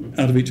keeping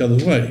out of each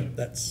other's way.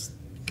 That's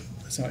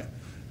how it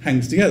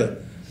hangs together.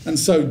 And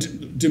so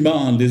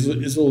demand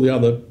is all the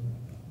other,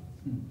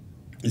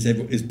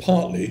 is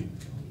partly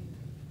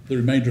the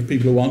remainder of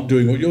people who aren't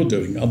doing what you're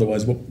doing.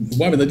 Otherwise,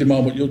 why would they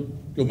demand what you're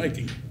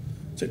making?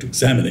 So to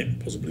examine it,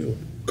 possibly, or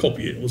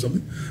copy it or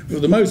something. But for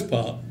the most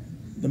part,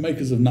 the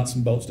makers of nuts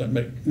and bolts don't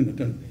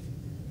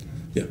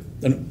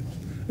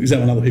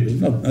examine other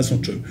people's. No, that's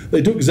not true.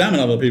 They do examine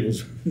other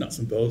people's nuts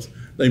and bolts.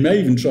 They may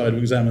even try to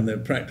examine their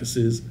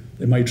practices.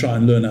 They may try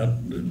and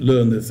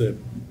learn if they're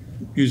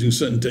using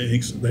certain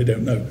techniques that they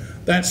don't know.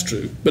 That's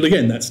true. But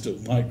again, that's still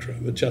micro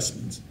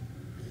adjustments.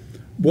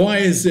 Why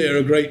is there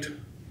a great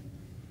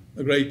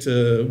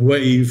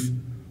wave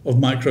of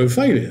micro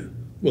failure?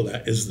 Well,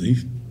 that is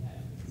the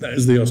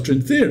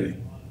Austrian theory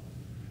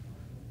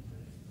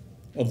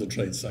of the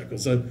trade cycle.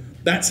 So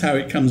that's how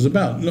it comes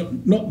about.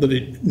 Not that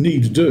it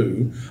needs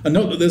do, and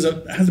not that there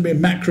has to be a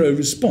macro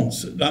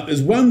response. Like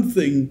there's one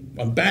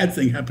bad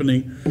thing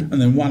happening,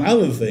 and then one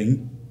other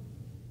thing,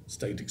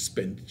 state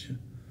expenditure,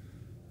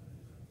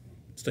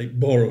 state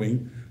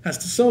borrowing, has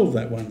to solve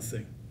that one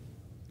thing.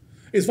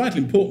 It's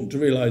vitally important to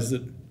realise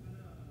that,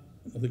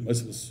 I think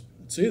most of us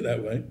see it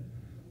that way,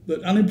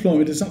 that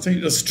unemployment is not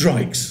something that just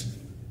strikes.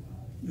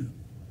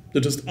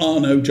 There just are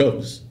no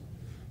jobs.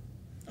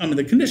 I mean,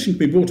 the condition can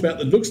be brought about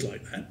that looks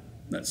like that.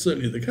 That's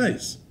certainly the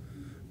case.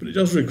 But it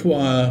does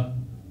require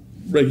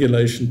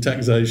regulation,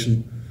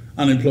 taxation,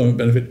 unemployment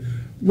benefit.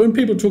 When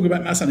people talk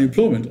about mass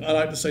unemployment, I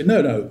like to say,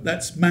 no,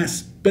 that's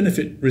mass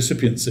benefit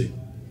recipiency.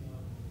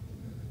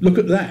 Look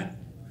at that.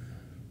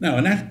 Now,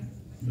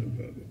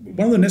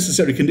 one of the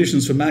necessary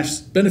conditions for mass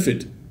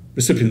benefit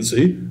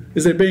recipiency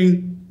is there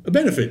being a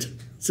benefit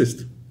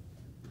system.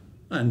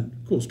 And,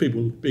 of course,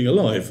 people being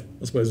alive,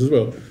 I suppose, as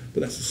well. But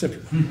that's a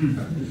separate...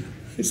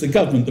 It's the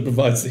government that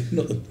provides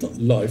not the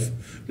life.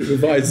 It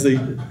provides the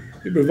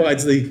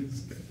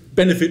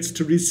benefits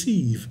to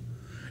receive.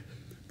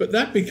 But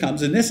that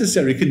becomes a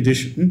necessary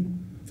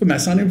condition for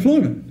mass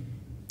unemployment.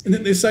 And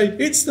then they say,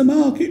 it's the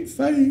market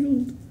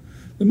failed.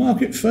 The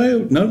market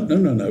failed. No.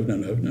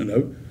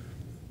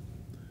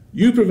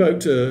 You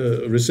provoked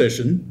a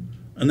recession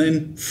and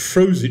then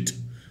froze it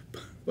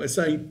by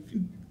saying,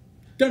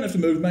 don't have to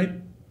move, mate.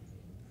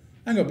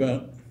 Hang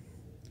about.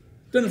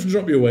 Don't have to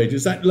drop your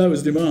wages. That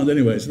lowers demand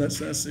anyway, so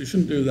that's you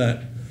shouldn't do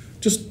that.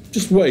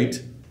 Just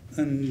wait,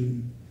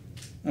 and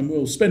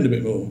we'll spend a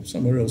bit more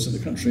somewhere else in the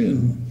country,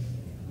 and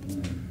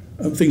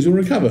things will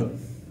recover.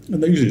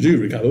 And they usually do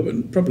recover,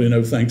 but probably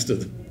no thanks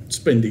to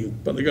spending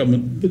by the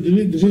government. But the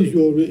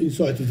usual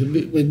insight is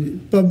when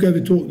Bob gave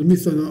a talk, the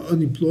myth on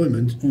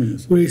unemployment,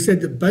 where he said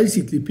that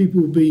basically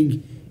people were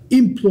being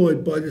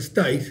employed by the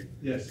state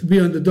to be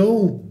under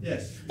dole.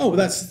 Yes. Oh,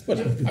 I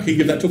can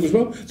give that talk as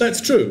well.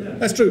 That's true. Yeah.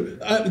 That's true.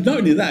 Not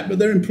only that, but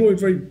they're employed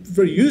very,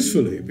 very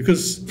usefully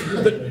because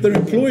they're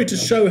employed to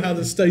show how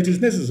the state is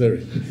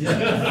necessary. So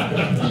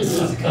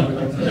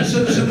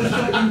that's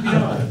like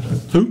UBI.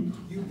 Who?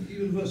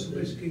 Universal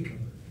Basic Income.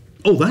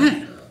 Oh,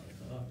 that.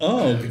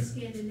 Oh,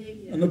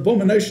 an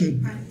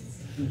abomination.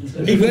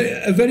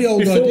 A very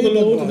old before idea. The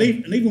Lord, and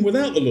even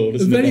without the Lord.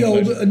 A very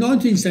old, a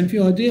 19th century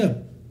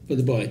idea, for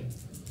the boy.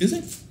 Is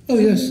it? Oh,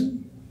 yes.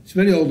 It's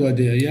a very old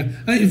idea, yeah.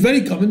 And it's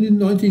very common in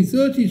the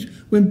 1930s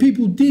when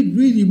people did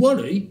really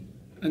worry,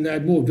 and they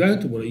had more ground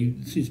to worry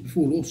since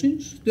before or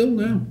since, still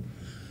now,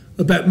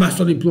 about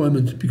mass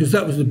unemployment, because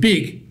that was the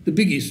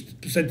biggest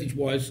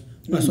percentage-wise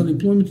mass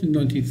unemployment in the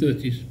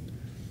 1930s.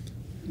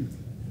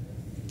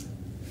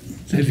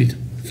 David,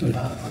 sorry.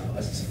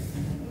 I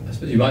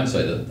suppose you might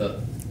say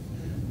that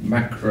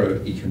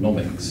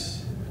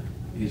macroeconomics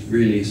is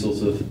really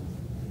sort of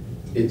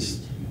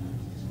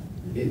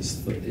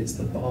it's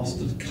the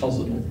bastard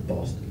cousin or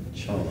bastard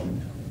child,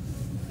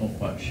 not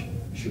quite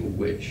sure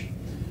which,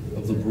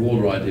 of the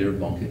broader idea of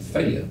market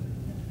failure,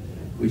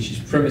 which is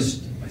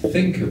premised, I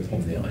think,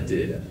 upon the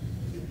idea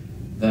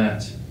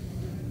that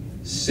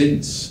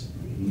since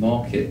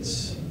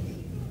markets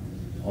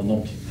are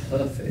not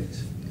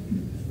perfect,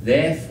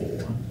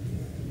 therefore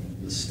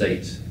the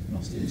state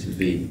must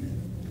intervene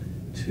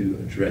to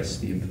address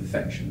the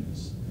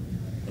imperfections.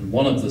 And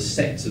one of the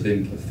sets of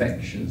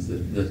imperfections that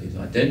is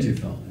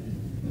identified,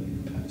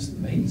 perhaps the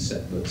main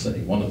set, but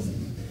certainly one of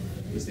them,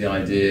 is the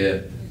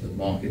idea that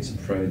markets are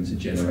prone to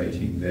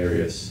generating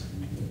various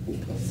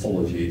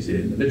pathologies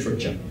in the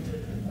literature,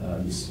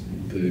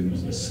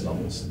 booms and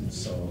slumps and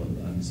so on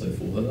and so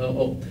forth.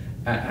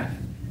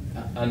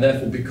 And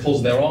therefore,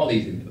 because there are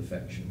these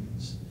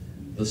imperfections,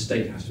 the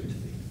state has to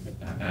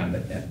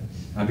intervene.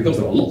 And because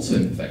there are lots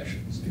of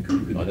imperfections, because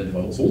you can identify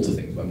all sorts of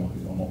things where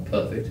markets are not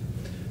perfect,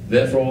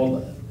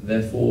 therefore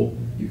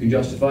you can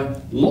justify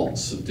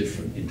lots of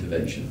different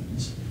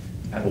interventions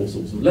at all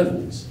sorts of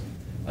levels.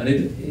 And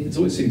it's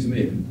always seemed to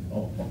me, and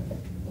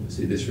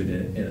obviously this really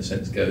in a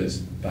sense goes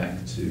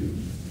back to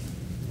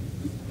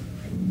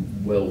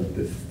well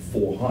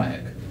before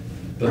Hayek,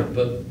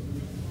 but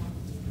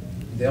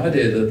the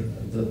idea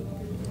that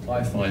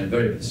I find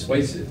very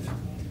persuasive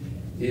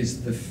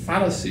is the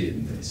fallacy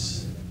in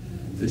this,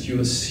 that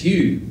you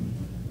assume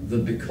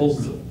that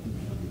because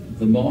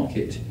the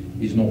market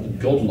is not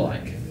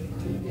godlike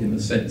in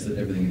the sense that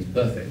everything is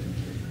perfect,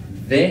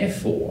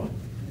 therefore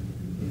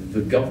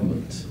the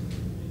government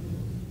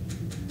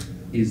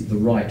is the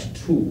right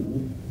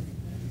tool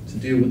to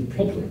deal with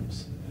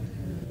problems.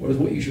 Whereas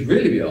what you should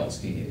really be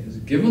asking is,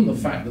 given the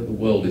fact that the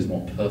world is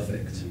not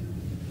perfect,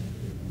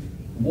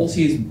 what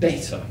is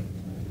better,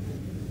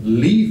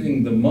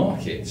 leaving the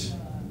market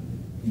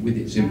with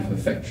its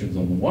imperfections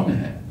on the one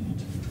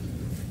hand,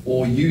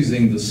 or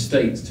using the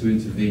state to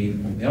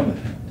intervene on the other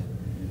hand?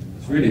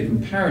 It's really a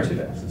comparative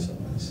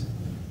exercise.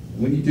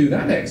 When you do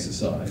that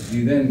exercise,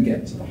 you then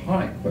get to the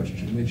Hayek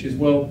question, which is,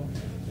 well,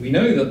 we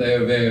know that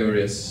there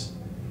are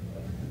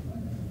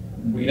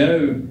we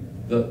know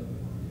that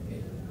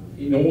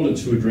in order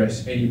to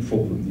address any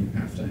problem, you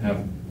have to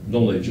have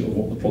knowledge of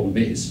what the problem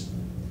is.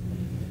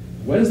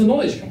 Where does the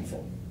knowledge come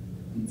from?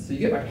 And so you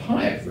get back to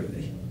Hayek,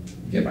 really.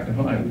 You get back to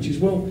Hayek, which is,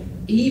 well,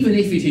 even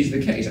if it is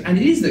the case, and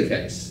it is the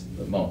case,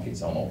 that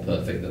markets are not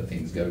perfect, that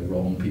things go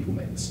wrong, people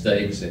make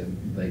mistakes,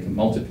 they can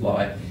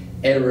multiply,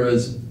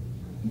 errors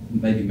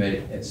may be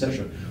made,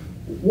 etc.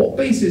 What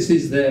basis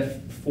is there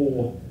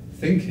for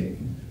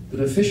thinking that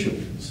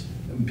officials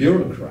and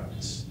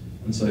bureaucrats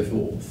and so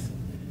forth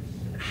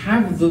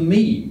have the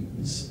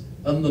means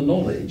and the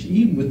knowledge,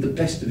 even with the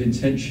best of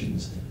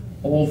intentions,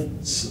 of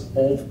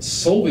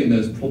solving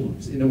those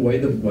problems in a way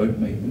that won't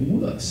make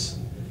them worse?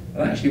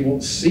 And actually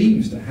what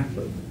seems to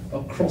happen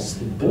across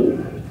the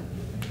board,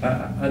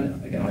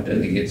 and again, I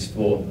don't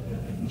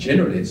think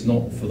generally it's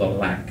not for the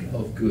lack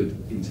of good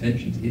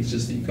intentions, it's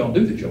just that you can't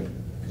do the job,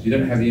 because you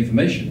don't have the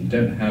information, you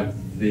don't have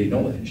the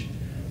knowledge.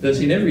 That's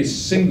in every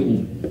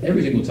single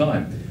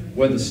time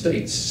where the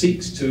state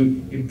seeks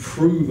to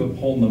improve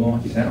upon the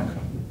market outcome,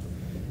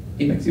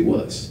 it makes it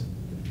worse.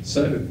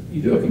 So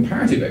you do a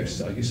comparative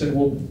exercise, you say,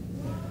 well,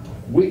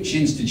 which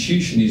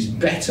institution is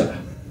better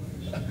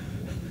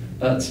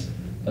at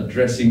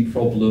addressing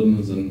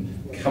problems and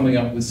coming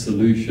up with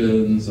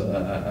solutions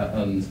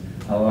and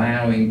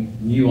allowing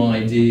new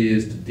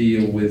ideas to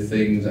deal with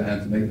things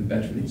and to make them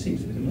better? And it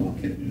seems to be the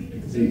market,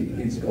 because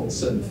it's got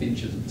certain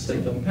features that the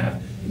state doesn't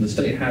have. And the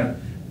state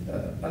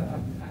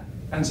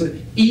and so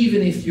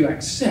even if you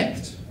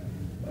accept,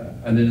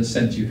 and in a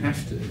sense you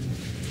have to,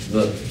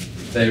 that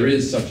there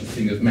is such a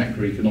thing as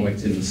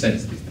macroeconomics in the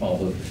sense that it's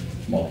part of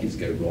markets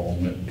go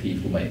wrong, and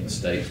people make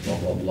mistakes, blah,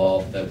 blah,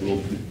 blah, there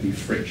will be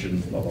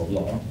frictions, blah, blah,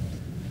 blah.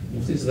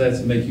 What is there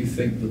to make you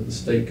think that the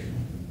state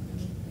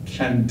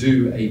can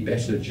do a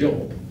better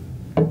job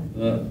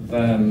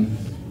than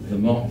the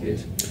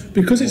market?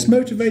 Because it's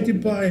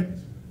motivated by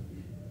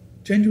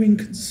genuine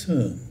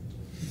concern.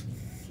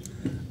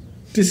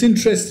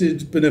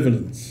 Disinterested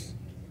benevolence,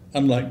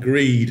 unlike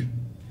greed.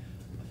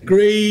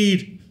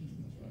 Greed!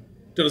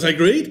 Did I say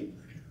greed?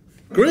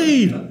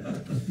 Greed!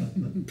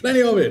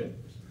 Plenty of it.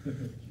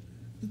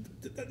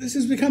 This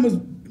has become as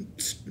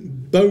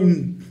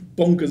bone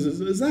bonkers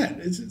as that.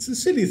 It's a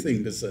silly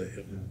thing to say.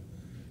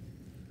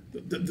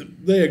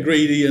 They're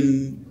greedy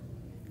and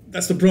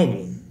that's the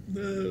problem.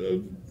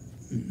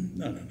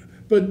 No.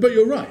 But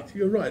you're right.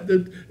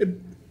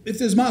 If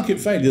there's market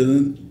failure,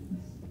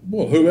 then,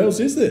 well, who else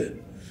is there?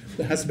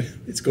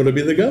 It's got to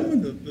be the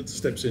government that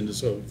steps in to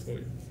solve it for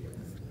you.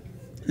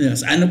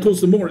 Yes, and of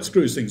course, the more it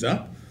screws things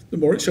up, the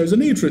more it shows a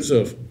need for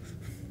itself.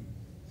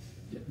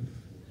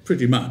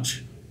 Pretty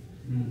much.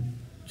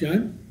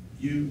 Jan?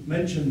 You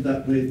mentioned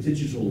that with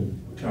digital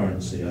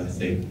currency, I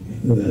think,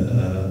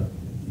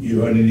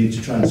 you only need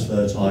to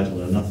transfer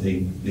title and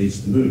nothing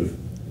needs to move.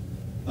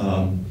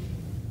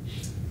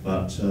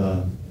 But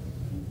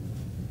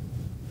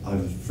I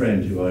have a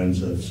friend who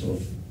owns a sort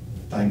of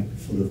bank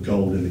full of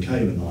gold in the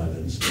Cayman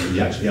Islands. He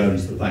actually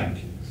owns the bank.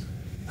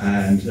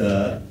 And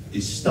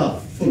it's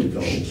stuffed full of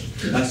gold.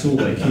 That's all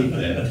they keep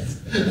there.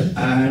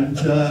 And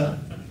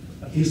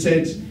he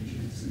said,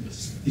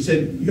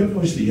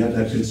 obviously you have to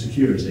have good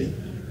security,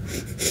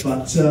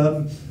 but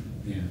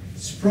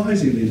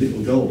surprisingly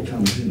little gold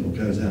comes in or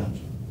goes out.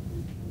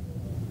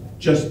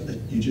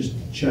 You just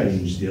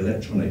change the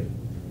electronic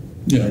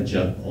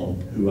ledger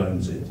on who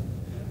owns it.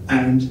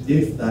 And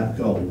if that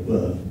gold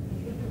were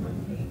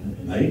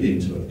made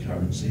into a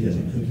currency, as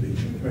it could be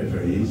very,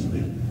 very easily,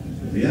 it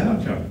could be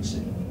our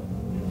currency,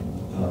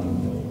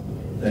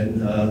 then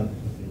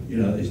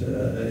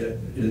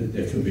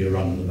there could be a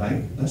run on the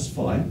bank. That's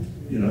fine.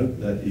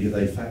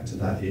 They factor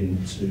that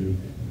into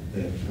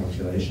their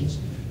calculations.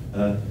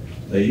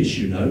 They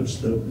issue notes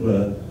that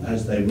were,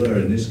 as they were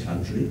in this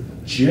country,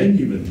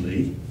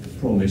 genuinely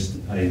promised to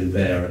pay the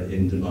bearer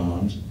in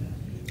demand.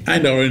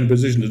 And are in a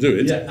position to do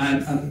it. Yeah,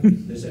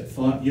 and they said,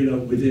 fine,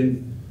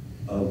 within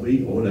a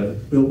week or whatever,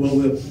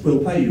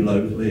 we'll pay you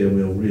locally and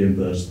we'll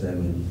reimburse them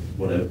and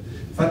whatever.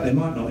 In fact, they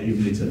might not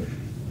even need to,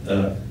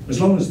 as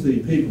long as the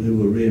people who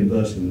were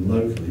reimbursing them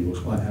locally were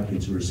quite happy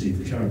to receive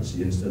the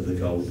currency instead of the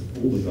gold,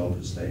 all the gold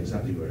could stay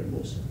exactly where it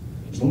was,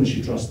 as long as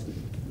you trust them.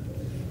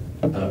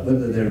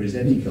 Whether there is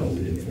any gold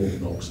in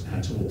Fort Knox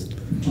at all,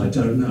 I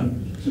don't know.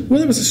 Well,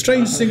 there was a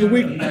strange thing a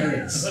week.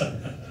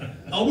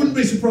 I wouldn't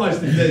be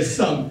surprised if there's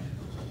some.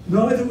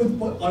 Neither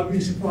would I be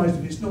surprised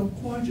if it's not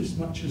quite as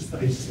much as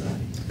they say.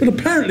 But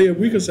apparently a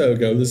week or so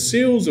ago, the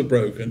seals are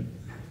broken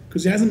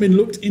because it hasn't been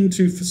looked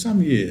into for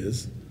some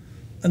years,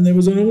 and there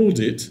was an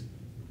audit,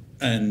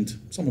 and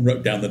someone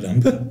wrote down the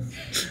number,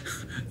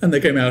 and they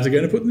came out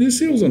again and put new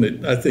seals on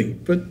it, I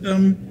think. But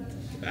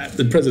at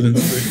the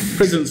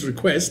president's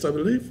request, I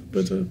believe.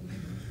 But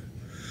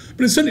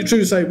it's certainly true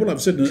to say, well,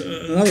 I've said in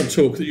another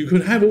talk that you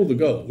could have all the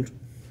gold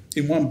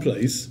in one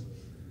place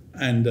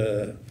and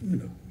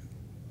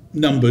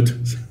numbered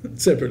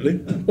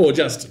separately, or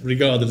just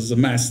regarded as a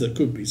mass that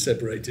could be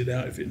separated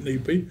out if it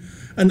need be,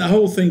 and the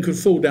whole thing could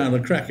fall down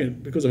a crack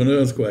because of an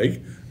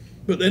earthquake.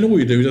 But then all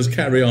you do is just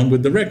carry on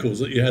with the records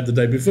that you had the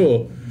day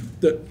before.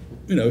 That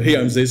he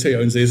owns this, he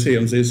owns this, he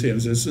owns this, he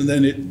owns this, and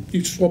then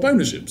you swap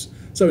ownerships.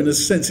 So in a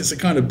sense, it's a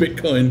kind of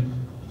Bitcoin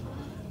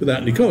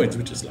without any coins,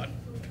 which is what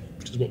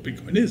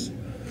Bitcoin is,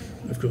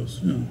 of course.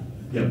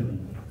 Yeah.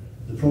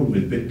 The problem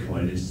with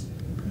Bitcoin is,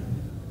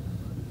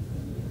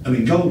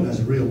 gold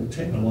has a real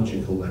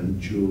technological and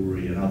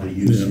jewellery and other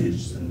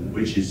uses, and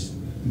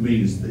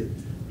means that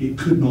it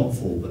could not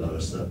fall below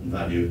a certain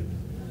value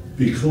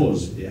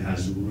because it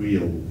has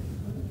real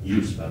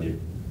use value.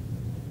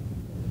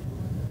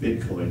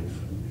 Bitcoin.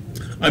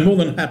 I'm more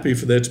than happy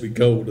for there to be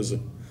gold as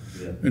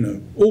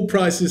all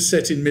prices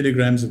set in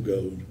milligrams of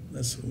gold.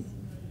 That's all.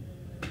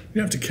 You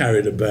don't have to carry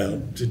it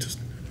about.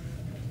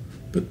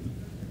 But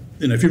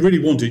if you really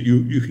want it,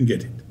 you can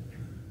get it.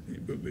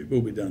 It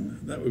will be done.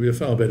 That would be a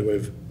far better way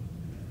of.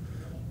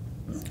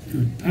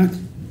 Pat?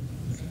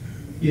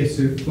 Yes,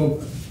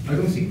 Bob, I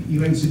don't think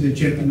you answered the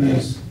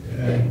gentleman's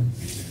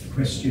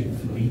question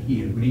for me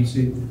here when he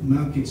said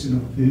markets are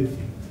not perfect,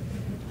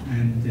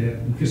 and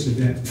because of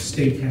that, the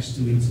state has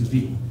to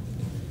intervene.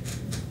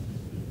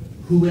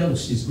 Who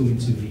else is going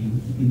to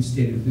intervene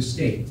instead of the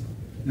state?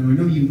 Now, I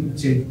know you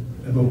said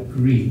about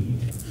greed,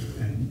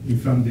 and you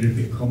found it a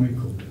bit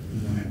comical,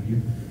 and what have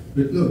you,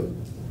 but look,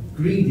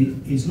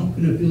 greed is not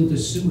going to build a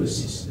sewer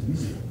system,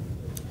 is it?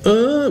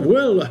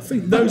 Well, I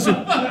think those.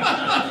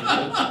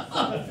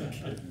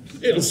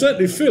 It'll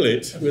certainly fill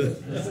it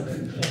with.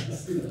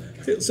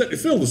 It'll certainly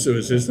fill the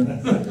sewer system,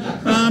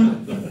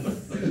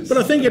 but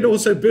I think it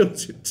also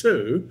built it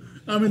too.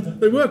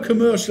 They were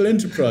commercial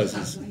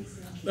enterprises,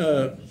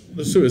 the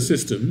sewer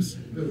systems.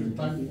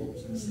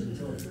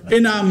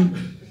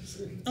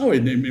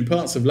 In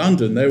parts of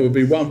London, there would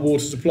be one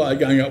water supply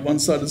going up one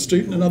side of the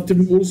street and another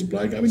different water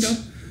supply going up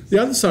the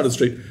other side of the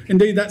street.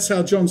 Indeed, that's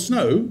how John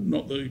Snow,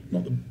 not the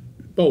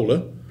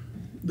bowler,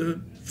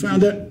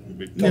 found out.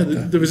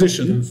 The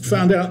physician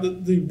found out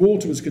that the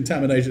water was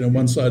contaminated on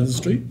one side of the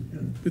street.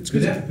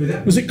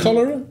 Was it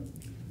cholera?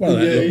 Well,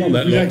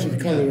 related to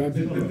cholera.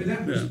 But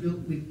that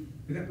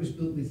was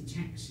built with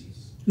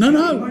taxes. No.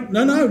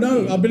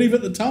 I believe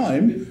at the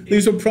time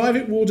these were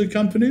private water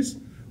companies.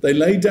 They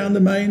laid down the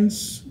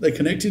mains. They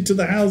connected to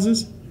the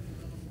houses.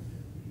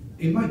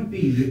 It might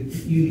be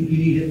that you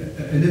need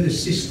another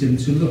system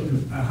to look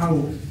at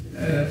how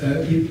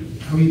you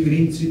can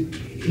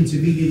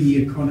intervene in the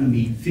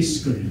economy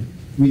fiscally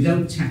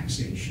without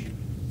taxation.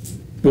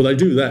 Well, they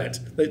do that.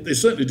 They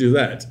certainly do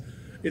that.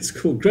 It's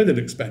called credit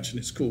expansion.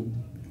 It's called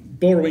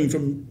borrowing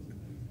from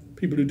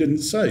people who didn't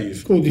save.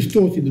 It's called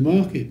distorting the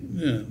market.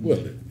 Yeah, well.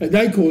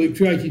 They call it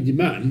creating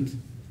demand.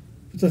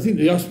 But I think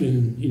the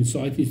Austrian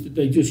insight is that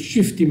they just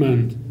shift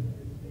demand.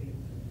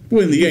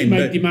 Well, in the end,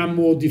 make demand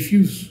more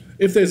diffuse.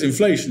 If there's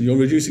inflation, you're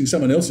reducing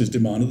someone else's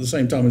demand at the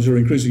same time as you're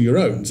increasing your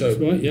own. So,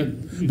 that's right, yeah.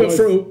 But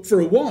for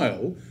a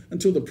while,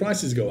 until the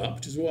prices go up,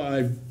 which is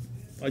why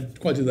I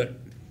quoted that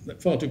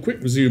far too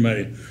quick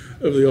resume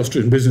of the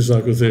Austrian business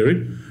cycle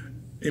theory,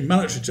 in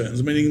monetary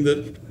terms, meaning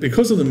that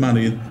because of the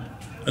money,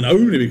 and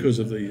only because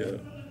of the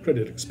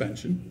credit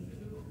expansion,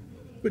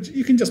 which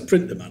you can just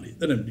print the money,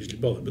 they don't usually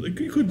bother, but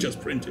you could just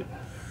print it,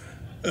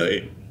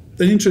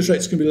 then interest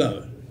rates can be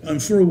lower.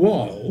 And for a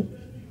while,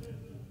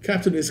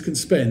 capitalists can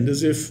spend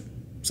as if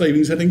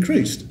savings had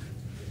increased.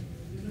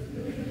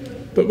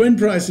 But when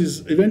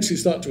prices eventually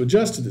start to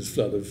adjust to this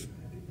flood of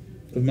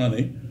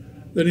money,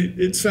 then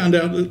it's found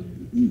out that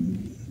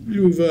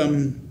you've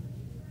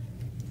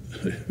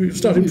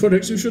started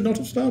projects you should not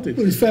have started.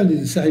 Well, it's found that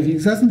the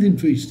savings hasn't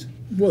increased.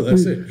 Well,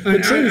 that's it.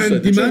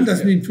 And demand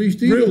hasn't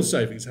increased either. Real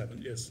savings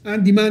haven't, yes.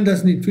 And demand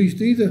hasn't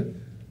increased either.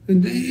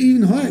 And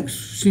even Hayek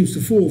seems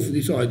to fall for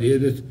this idea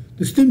that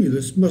the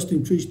stimulus must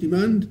increase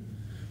demand.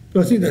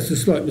 But I think that's a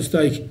slight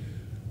mistake.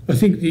 I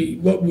think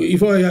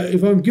if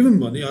I'm given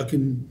money, I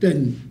can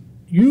then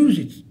use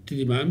it to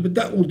demand, but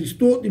that will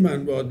distort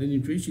demand rather than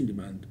increasing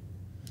demand.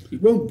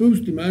 It won't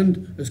boost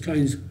demand as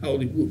Keynes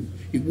held it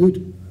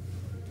would.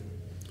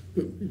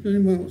 But is there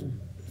anyone else?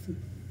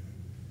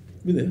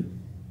 We're there.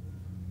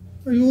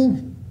 Are you all?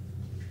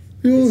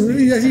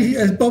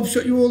 Has Bob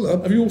shut you all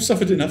up? Have you all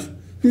suffered enough?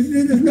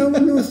 There's no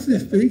one else to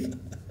speak.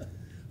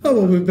 Oh,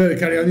 well, we'd better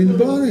carry on in the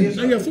bar then. Yes,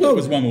 I thought there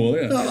was one more,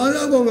 yeah.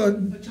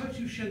 I touch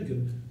you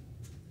Schengen,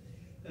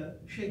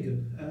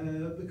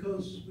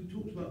 because we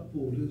talked about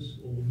borders,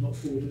 or not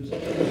borders,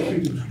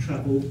 freedom to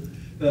travel,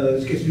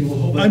 it's getting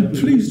more hot. I'm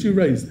pleased you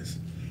raised this.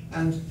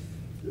 And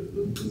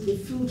the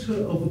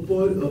filter of a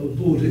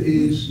border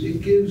is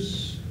it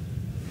gives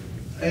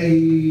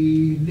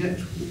a net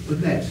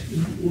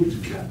in order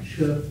to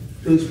capture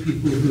those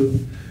people who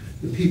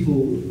the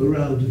people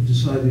around have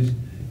decided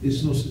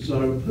is not a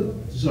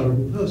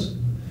desirable person,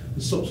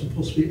 and stops them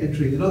possibly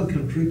entering another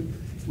country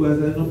where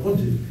they're not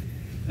wanted.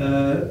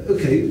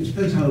 Okay, it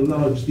depends how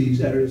large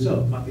these areas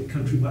are. Might be a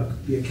country, might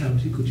be a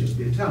county, could just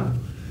be a town.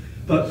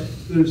 But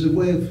there is a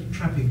way of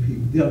trapping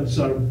people, the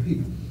undesirable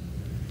people.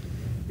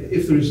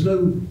 If there is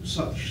no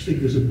such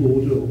thing as a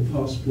border or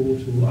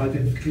passport or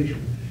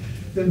identification,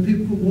 then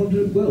people will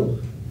wander at will.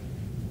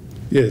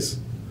 Yes.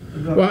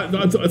 Well,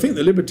 I think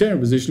the libertarian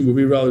position would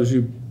be rather, as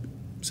you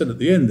said at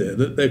the end there,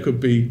 that there could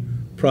be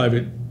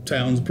private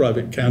towns,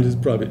 private counties,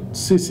 private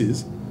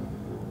cities,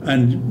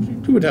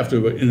 and you would have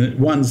to, in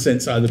one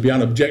sense, either be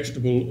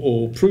unobjectionable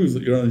or prove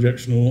that you're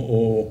unobjectionable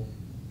or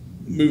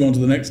move on to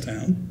the next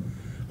town.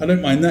 I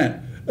don't mind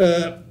that.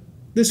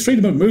 This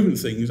freedom of movement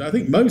thing, I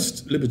think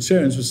most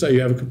libertarians would say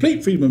you have a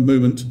complete freedom of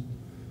movement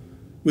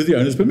with the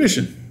owner's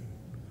permission,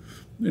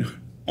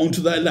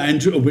 onto that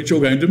land of which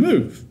you're going to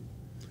move.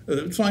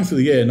 Flying through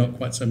the air, not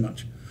quite so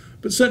much.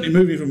 But certainly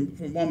moving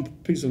from one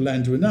piece of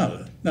land to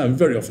another. Now,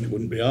 very often it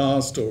wouldn't be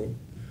asked, or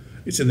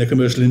it's in their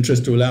commercial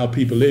interest to allow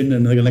people in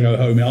and they're going to go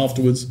home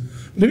afterwards.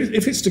 But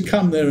if it's to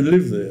come there and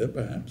live there,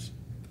 perhaps,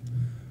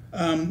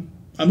 I'm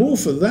all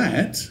for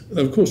that.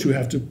 Of course, you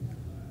have to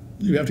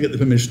get the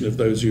permission of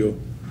those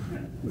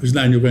whose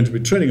land you're going to be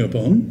treading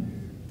upon.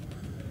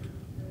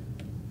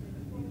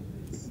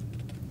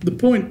 The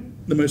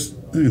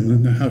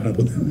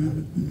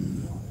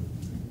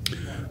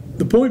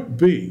point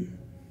being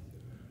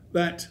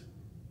that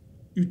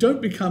you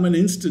don't become an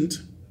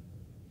instant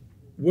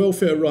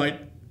welfare right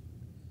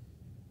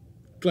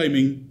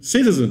claiming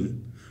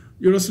citizen.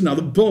 You're just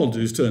another bod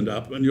who's turned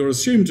up, and you're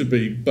assumed to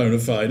be bona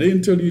fide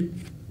until you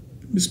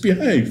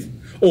misbehave,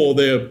 or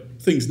there are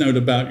things known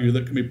about you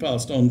that can be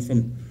passed on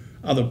from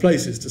other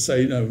places to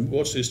say,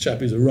 watch this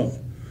chap, he's a wrong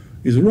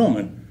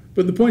one.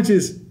 But the point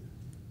is,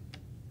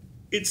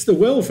 it's the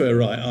welfare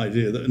right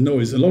idea that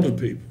annoys a lot of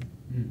people.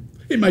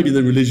 It may be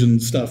the religion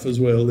stuff as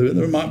well.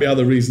 There might be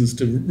other reasons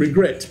to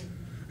regret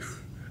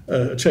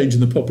a change in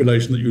the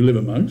population that you live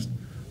amongst,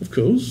 of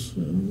course.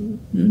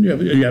 You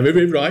have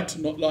every right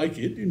to not like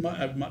it. You might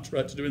have much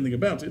right to do anything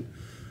about it,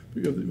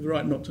 but you have the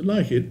right not to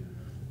like it.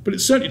 But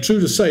it's certainly true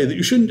to say that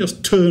you shouldn't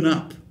just turn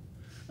up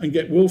and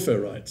get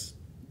welfare rights.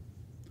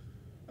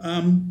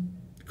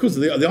 Because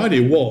the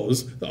idea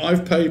was that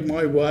I've paid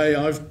my way,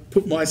 I've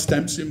put my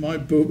stamps in my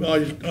book,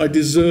 I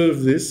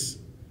deserve this,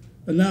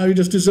 and now you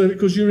just deserve it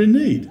because you're in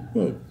need.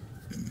 Well,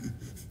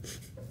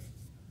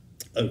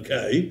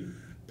 okay,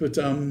 but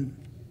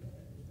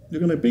you're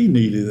going to be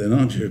needy then,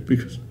 aren't you?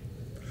 Because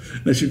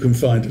unless you can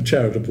find a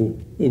charitable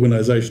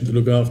organisation to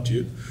look after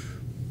you.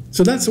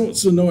 So that's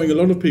what's annoying a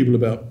lot of people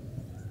about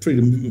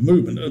freedom of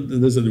movement.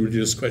 There's a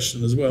religious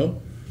question as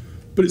well.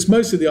 But it's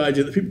mostly the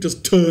idea that people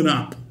just turn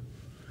up.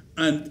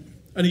 And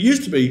it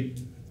used to be,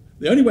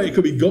 the only way it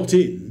could be got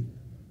in,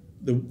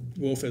 the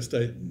welfare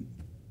state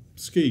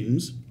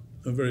schemes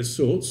of various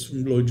sorts,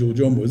 from Lloyd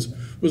George onwards,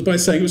 was by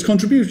saying it was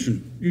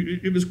contribution.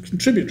 It was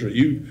contributory.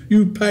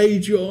 You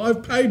paid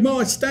I've paid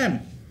my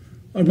stamp.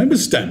 I remember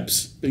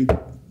stamps being,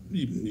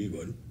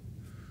 you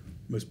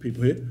most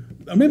people here.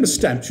 I remember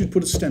stamps. You'd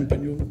put a stamp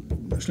in your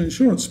national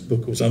insurance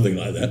book or something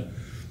like that.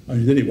 I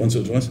did it once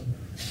or twice.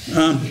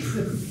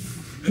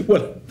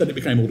 Well, then it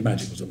became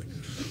automatic or something,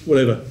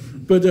 whatever.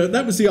 But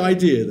that was the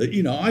idea that,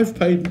 you know, I've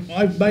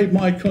made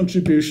my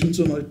contributions,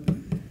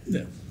 and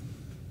yeah.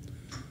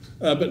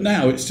 But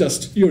now it's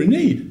just, you're in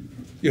need.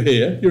 You're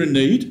here, you're in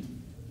need.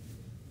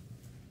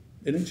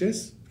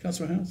 NHS,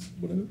 Council House,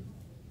 whatever.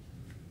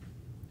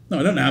 No,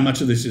 I don't know how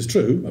much of this is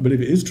true. I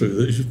believe it is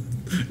true that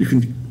you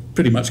can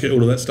pretty much get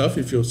all of that stuff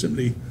if you're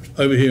simply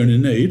over here and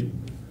in need.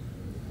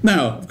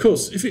 Now, of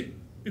course, if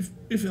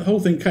the whole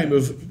thing came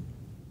of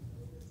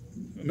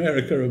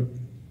America,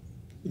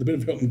 with a bit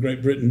of help from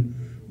Great Britain,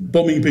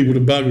 bombing people to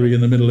buggery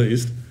in the Middle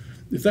East,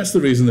 if that's the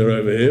reason they're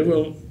over here,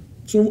 well,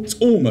 it's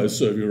almost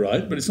serve you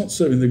right, but it's not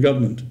serving the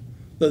government,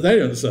 that they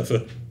don't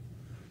suffer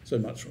so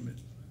much from it.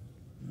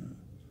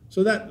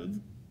 So that,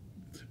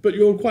 but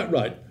you're quite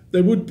right.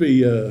 There would be,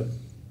 you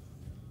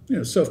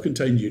know,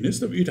 self-contained units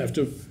that you'd have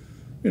to,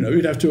 you know,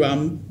 you'd have to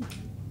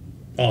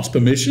ask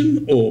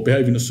permission or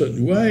behave in a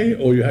certain way,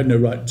 or you had no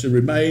right to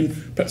remain,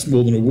 perhaps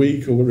more than a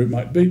week or whatever it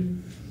might be.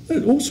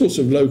 All sorts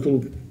of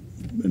local,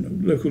 you know,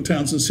 local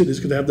towns and cities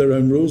could have their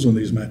own rules on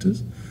these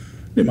matters.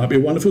 It might be a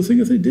wonderful thing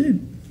if they did.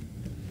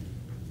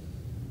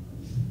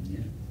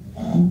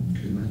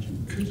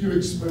 Could you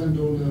expand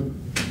on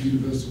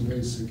universal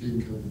basic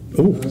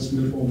income as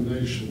an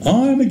abomination?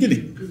 I'm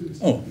beginning.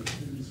 Oh.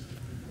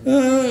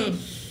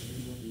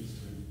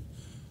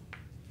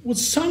 Well,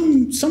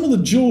 some of the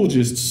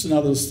Georgists and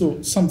others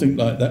thought something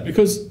like that,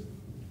 because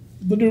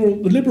the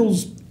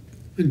Liberals...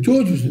 And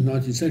George was in the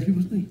 19th century,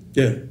 wasn't he?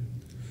 Yeah.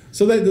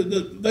 So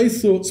they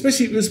thought,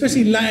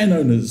 especially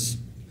landowners,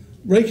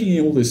 raking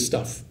in all this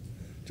stuff,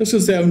 just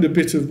because they owned a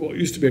bit of what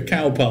used to be a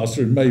cow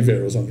pasture in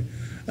Mayfair or something,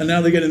 and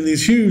now they're getting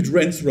these huge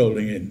rents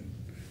rolling in.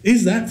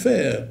 Is that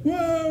fair?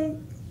 Well,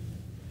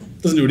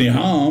 doesn't do any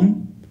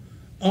harm.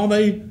 Are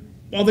they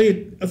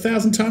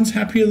 1,000 times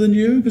happier than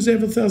you because they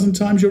have 1,000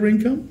 times your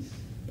income?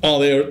 Are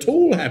they at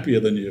all happier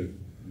than you?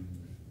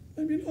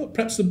 Maybe not.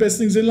 Perhaps the best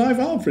things in life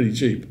are pretty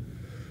cheap.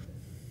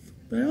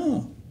 They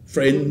are.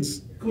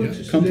 Friends, According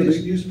to company.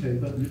 today's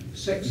newspaper,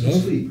 sex and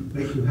sleep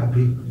make you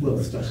happy,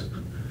 wealth doesn't.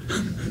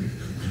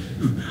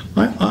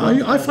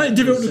 I find it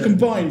difficult to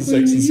combine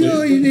sex and sleep. You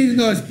know, you need a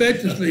nice bed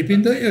to sleep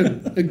in, don't you?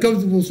 And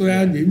comfortable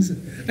surroundings.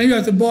 And you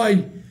have to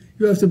buy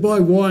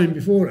wine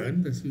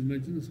beforehand. That's what you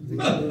mentioned or something.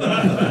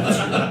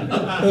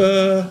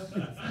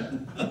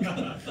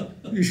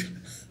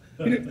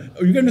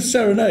 Are you going to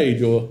serenade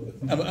your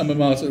alma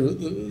mater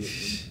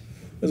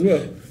as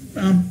well?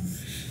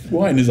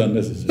 Wine is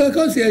unnecessary. But I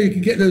can't see how you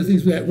can get those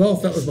things without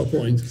wealth. That was my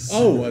point.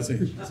 Oh, I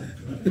see.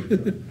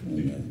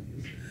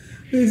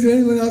 Is there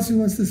anyone else who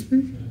wants to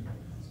speak?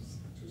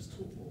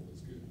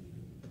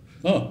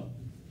 Oh,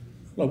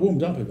 well, I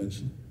warmed up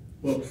eventually.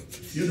 Well,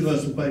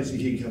 universal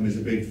basic income is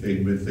a big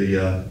thing with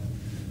the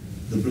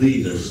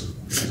bleeders,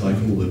 as I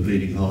call them,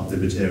 bleeding heart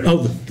libertarians.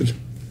 Oh,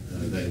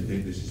 they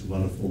think this is a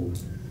wonderful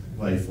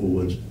way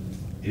forward.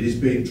 It is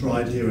being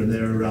tried here and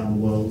there around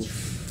the world.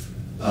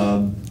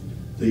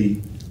 Do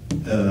you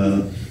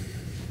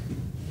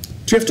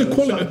have to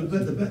qualify?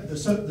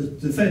 The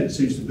defence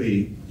seems to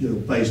be, you know,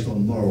 based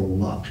on moral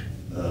luck.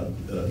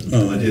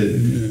 Idea.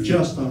 Yeah.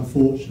 Just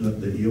unfortunate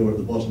that you're at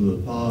the bottom of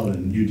the pile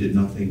and you did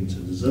nothing to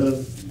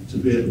deserve to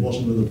be at the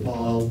bottom of the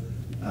pile,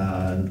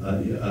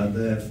 and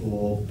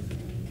therefore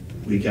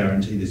we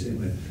guarantee this,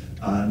 isn't we?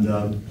 And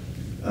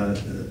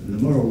the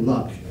moral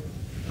luck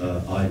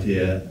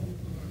idea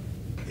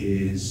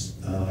is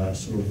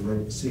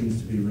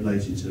seems to be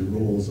related to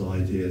Rawls'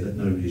 idea that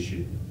nobody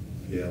should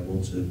be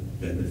able to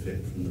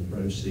benefit from the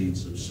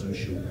proceeds of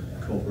social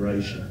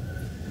cooperation,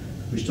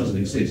 which doesn't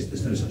exist.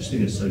 There's no such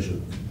thing as social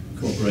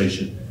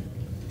cooperation.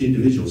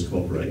 Individuals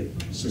cooperate.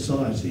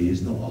 Society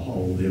is not a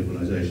whole, the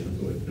organisation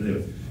of it. But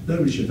anyway,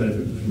 nobody should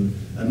benefit from it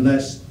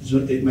unless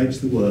it makes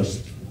the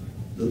worst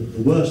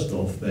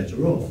off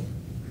better off,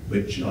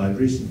 which I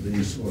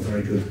recently saw a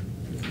very good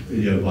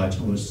video by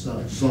Thomas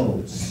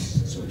Sowell.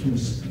 Is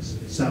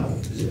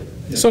it?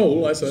 Yeah.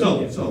 Sowell, I say.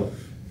 Sowell.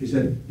 He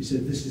said this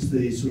is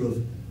the sort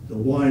of the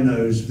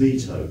wino's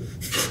veto.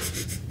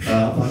 He's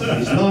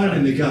lying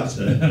in the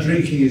gutter,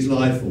 drinking his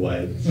life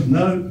away.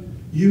 No,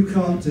 you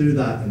can't do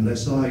that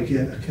unless I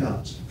get a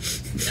cut.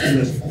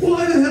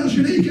 Why the hell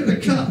should he get a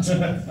cut?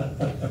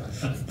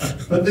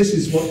 But this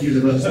is what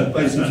universal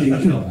basic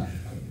income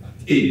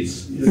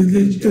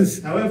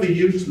is. However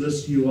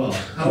useless you are,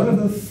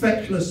 however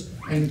feckless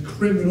and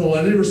criminal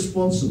and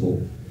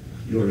irresponsible,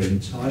 you're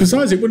entitled.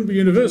 Besides, it wouldn't be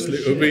universal.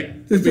 It would be.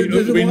 There's a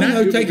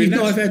wino taking his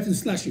knife out and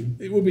slashing.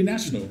 It would be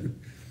national,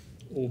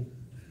 or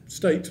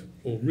state,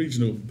 or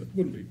regional, but it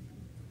wouldn't be.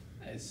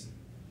 It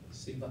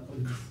seems like a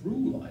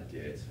cruel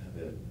idea to have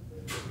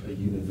a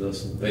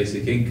universal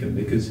basic income,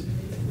 because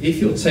if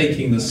you're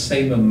taking the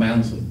same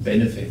amount of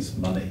benefits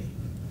money,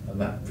 and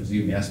that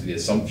presumably has to be the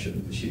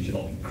assumption, which is you're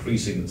not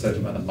increasing the total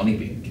amount of money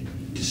being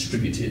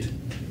distributed,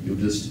 you're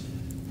just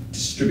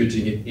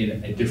distributing it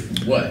in a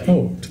different way.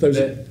 Oh, to those.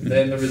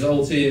 Then the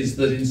result is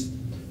that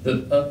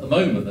that at the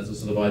moment there's a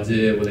sort of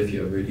idea, well, if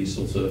you're really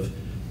sort of,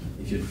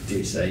 if you're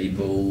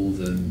disabled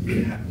and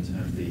you happen to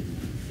have the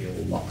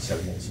ill luck to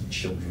have lots of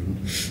children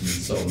and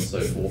so on and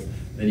so forth,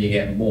 then you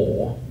get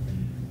more.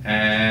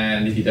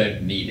 And if you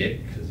don't need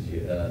it, because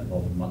you earn a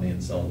lot of money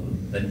and so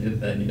on,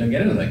 then you don't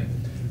get anything.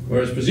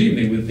 Whereas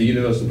presumably with the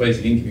universal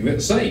basic income, you get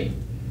the same.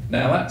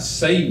 Now that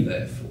same,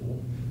 therefore,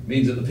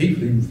 means that the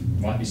people who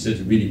might be said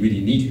to really,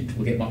 really need it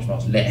will get much,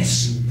 much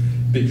less,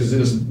 because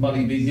there's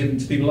money being given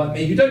to people like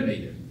me who don't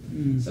need it.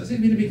 So it seems to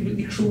me to be a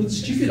completely cruel and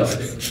stupid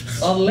idea.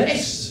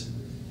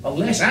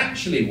 Unless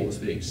actually what's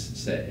being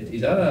said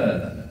is,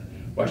 no.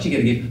 We're actually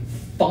going to give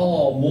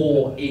far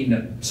more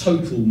in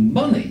total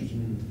money,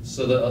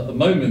 so that at the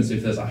moment,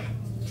 if there's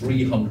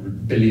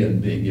 300 billion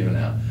being given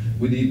out,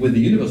 with the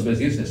universal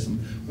basic income system,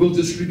 we'll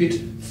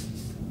distribute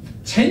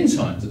 10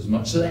 times as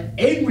much, so that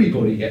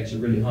everybody gets a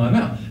really high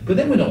amount. But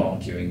then we're not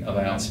arguing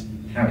about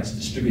how it's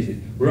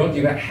distributed. We're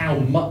arguing about how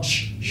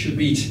much should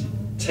be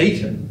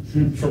taken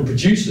from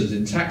producers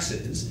in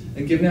taxes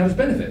and given out as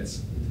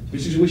benefits,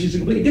 which is a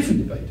completely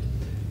different debate.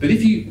 But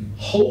if you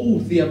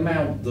hold the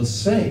amount the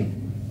same,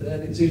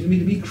 then it seems to me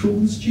to be cruel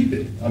and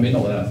stupid. I mean,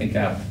 not that I think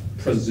our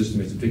present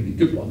system is a particularly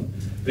good one,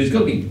 but it's got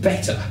to be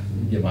better,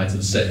 you might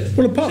have said.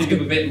 Well, apart to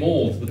give a bit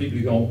more to the people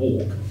who can't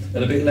walk,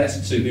 and a bit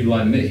less to people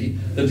like me,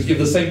 than to give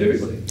the same to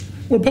everybody.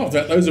 Well, apart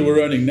from that, those who are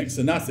earning next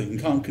to nothing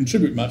can't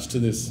contribute much to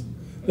this.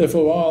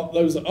 Therefore,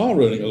 those that are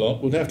earning a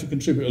lot would have to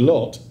contribute a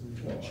lot.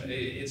 Well,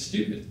 it's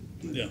stupid.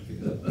 Yeah.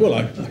 Well,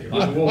 I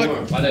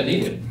don't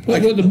need it.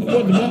 what the I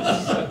mean,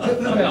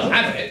 I'll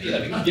have it, you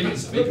know, you can give it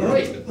to me,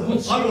 great.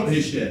 I want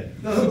his share.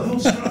 No, the whole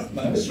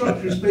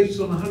structure is based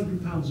on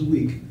 £100 a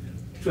week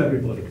to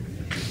everybody.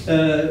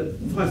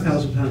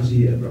 £5,000 a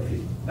year,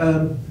 roughly.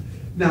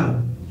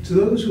 Now, to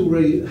those who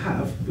already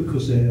have,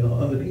 because they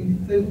are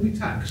earning, they will be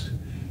taxed,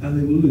 and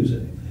they will lose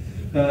it.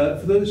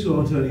 For those who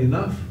aren't earning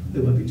enough, they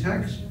won't be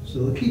taxed,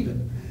 so they'll keep it.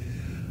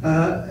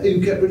 You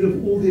get rid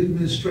of all the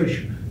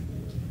administration,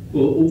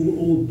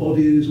 all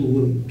bodies,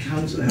 all the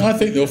council. I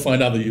think they'll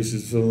find other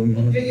uses for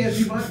them. Yes,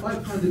 you might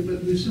find it,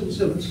 but the civil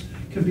servants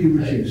can be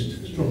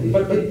reduced strongly.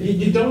 But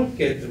you don't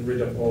get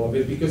rid of all of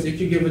it, because if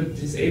you give a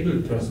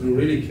disabled person who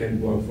really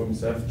can't work for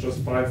himself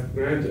just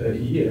 $5,000 a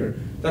year,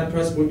 that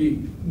person would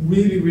be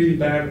really, really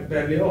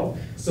badly off.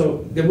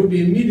 So there would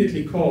be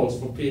immediately calls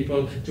for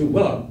people to,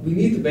 well, we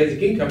need the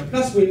basic income,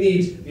 plus we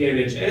need the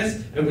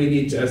NHS, and we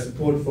need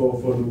support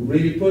for the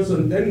really poor. So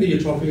then you're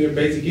talking about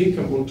basic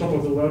income on top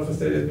of the welfare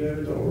state as we have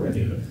it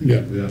already.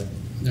 Yeah.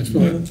 That's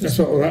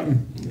what will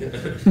happen.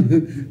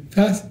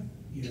 Pat?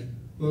 Yeah.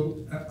 Well,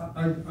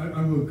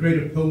 I'm a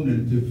great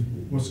opponent of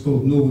what's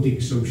called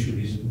Nordic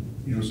socialism,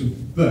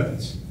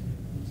 but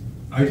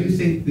I do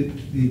think that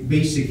the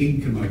basic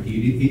income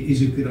idea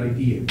is a good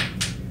idea,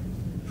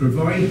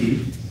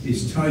 provided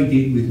it's tied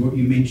in with what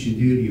you mentioned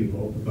earlier,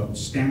 Bob, about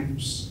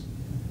stamps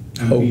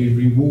and being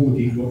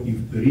rewarded what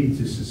you've put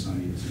into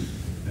society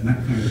and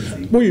that kind of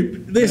thing. Well,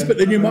 but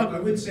then you might. I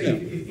would say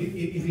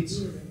if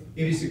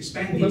it's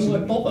expanded, Well,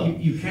 then why bother?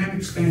 you can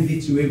expand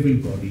it to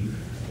everybody.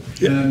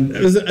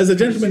 As the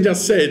gentleman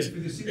just said,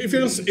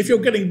 if you're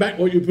getting back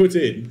what you put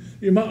in,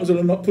 you might as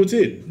well not put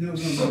in. No.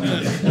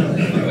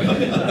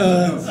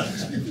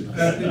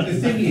 The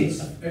thing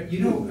is,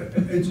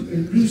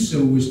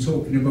 Rousseau was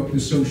talking about the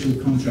social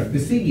contract. The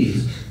thing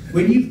is,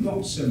 when you've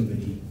got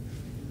somebody,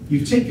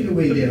 you've taken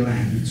away their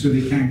land so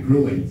they can't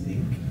grow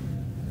anything,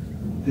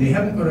 they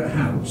haven't got a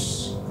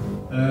house,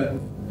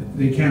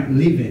 they can't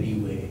live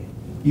anywhere,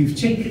 you've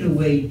taken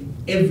away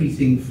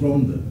everything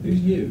from them.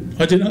 Who's you?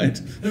 I deny it.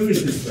 Who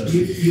is this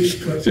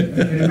person?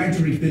 An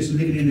imaginary person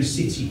living in a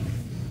city.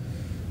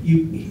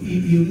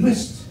 You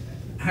must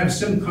have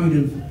some kind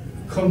of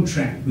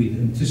contract with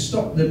them to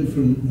stop them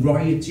from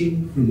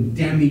rioting, from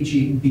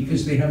damaging,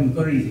 because they haven't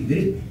got anything.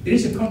 There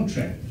is a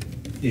contract.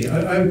 Yeah,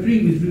 I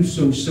agree with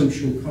Rousseau's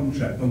social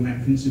contract on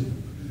that principle,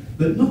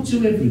 but not to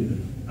everybody.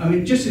 I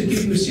mean, just to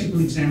give you a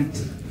simple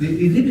example,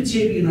 the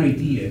libertarian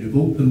idea of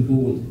open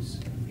borders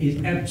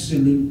is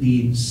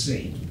absolutely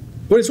insane.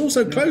 Well, it's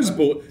also closed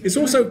borders. It's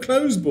also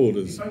closed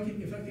borders. If I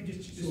could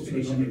just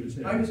finish on it.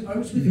 I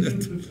was with a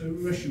group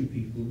of Russian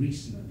people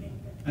recently,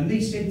 and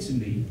they said to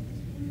me,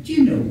 do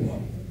you know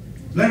what?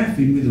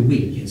 Laughing with a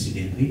wink,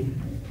 incidentally,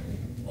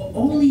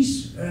 all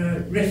these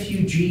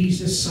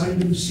refugees,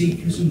 asylum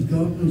seekers, and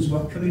God knows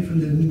what, coming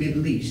from the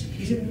Middle East.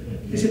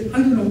 They said, I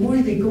don't know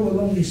why they go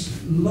along this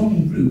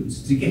long route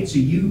to get to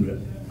Europe.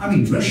 I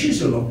mean,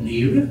 Russia's a lot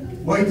nearer.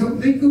 Why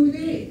don't they go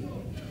there?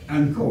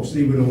 And of course,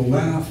 they would all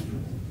laugh.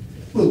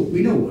 Well,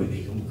 we know why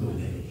they don't go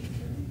there.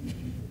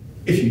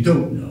 If you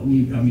don't know,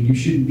 you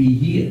shouldn't be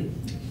here.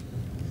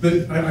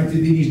 But there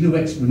is no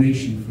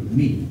explanation from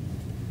me.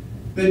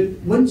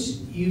 But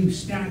once you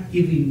start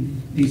giving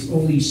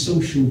all these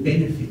social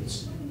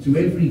benefits to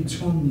every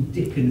Tom,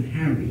 Dick and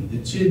Harry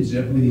that turns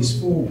up with his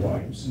 4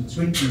 wives and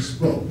 20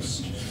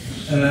 spots,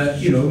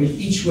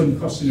 each one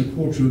costing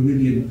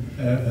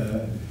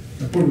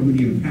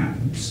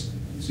 £250,000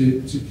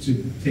 to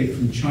take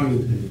from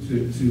childhood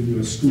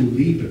to school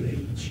leaver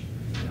age,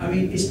 I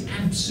mean, it's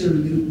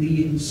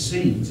absolutely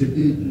insane to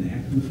burden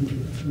that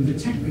for the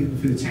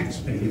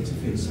taxpayer to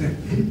face that.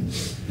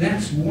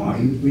 That's why,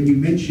 when you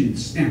mentioned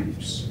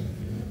stamps,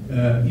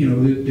 you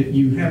know, that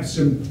you have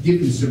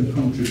given some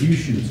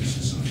contribution to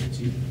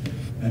society.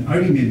 And I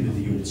remember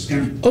the old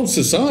stamp. Oh,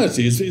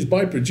 society is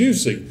by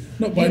producing,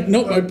 not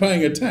by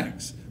paying a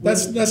tax.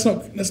 That's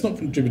not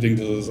contributing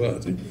to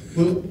society.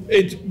 Well,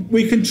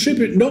 we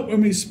contribute not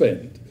when we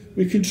spend.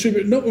 We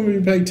contribute not when we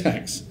pay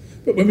tax,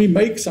 but when we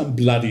make some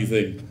bloody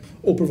thing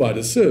or provide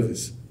a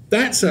service.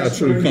 That's our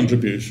true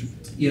contribution.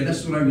 Yeah,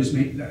 that's what I was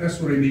making. That's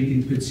what I meant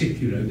in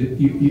particular. That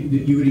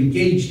you were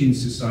engaged in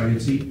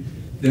society,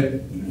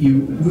 that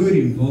you were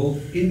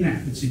involved in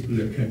that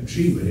particular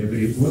country, whatever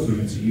it was,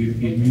 whether it's a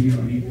European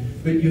Union,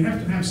 but you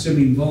have to have some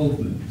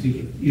involvement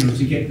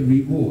to get the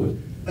reward.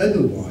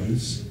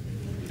 Otherwise,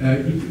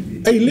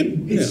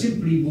 it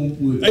simply won't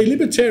work. A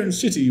libertarian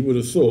city, you would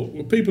have thought,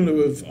 were people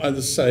who have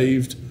either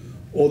saved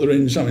or they're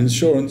in some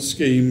insurance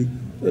scheme.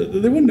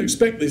 They wouldn't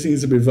expect these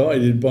things to be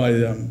provided by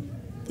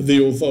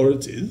the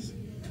authorities.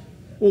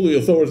 All the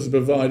authorities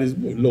provide is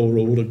law or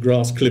order,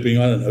 grass clipping,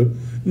 I don't know,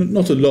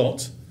 not a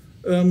lot.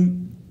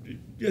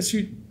 Yes,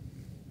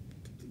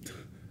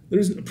 there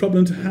isn't a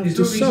problem to have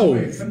to solve.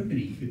 A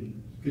company could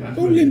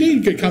Oh,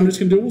 indeed, companies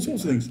can do all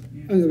sorts of things.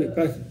 Hang on a bit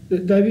back.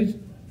 David?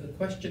 The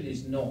question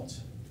is not,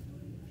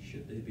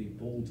 should there be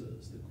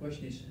borders? The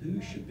question is,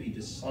 who should be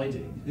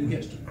deciding who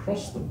gets to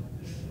cross them?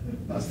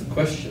 That's the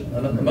question.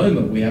 And at the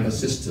moment, we have a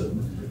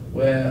system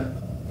where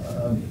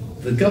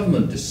the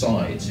government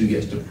decides who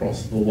gets to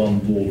cross the one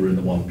border in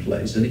the one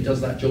place, and it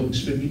does that job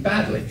extremely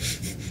badly.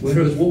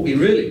 Whereas what we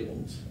really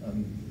want,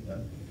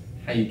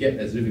 how you get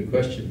there is a different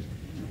question,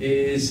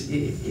 is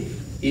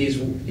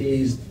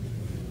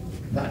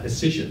that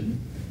decision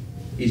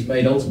is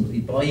made ultimately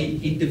by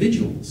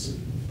individuals,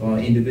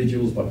 by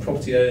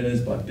property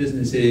owners, by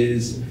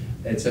businesses,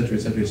 etc.,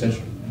 etc.,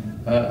 etc.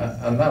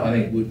 And that, I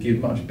think, would give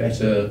much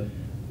better,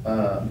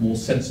 more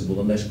sensible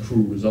and less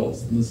cruel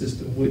results than the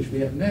system which we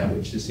have now,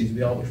 which just seems to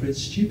be arbitrary and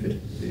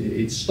stupid.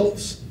 It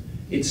stops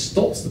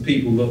the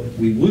people that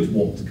we would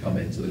want to come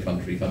into the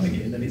country coming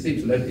in, and it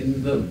seems to let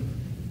in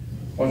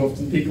quite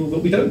often people that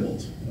we don't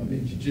want. I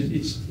mean,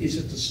 it's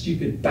just a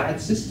stupid,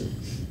 bad system.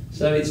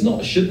 So it's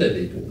not should there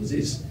be borders,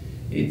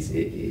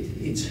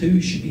 it's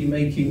who should be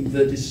making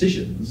the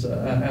decisions,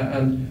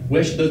 and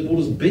where should those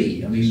borders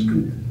be? I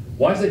mean,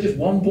 why is there just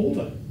one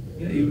border?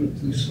 Here.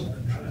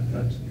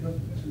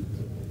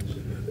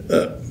 I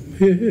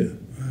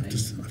have to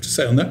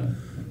say on that.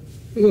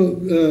 Well,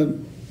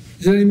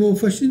 is there any more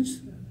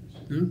questions?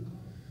 No?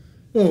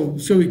 Well,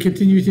 shall we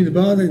continue it in the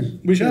bar then?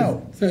 We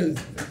shall. Thank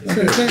you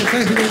very much.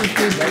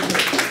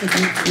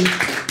 Thank you.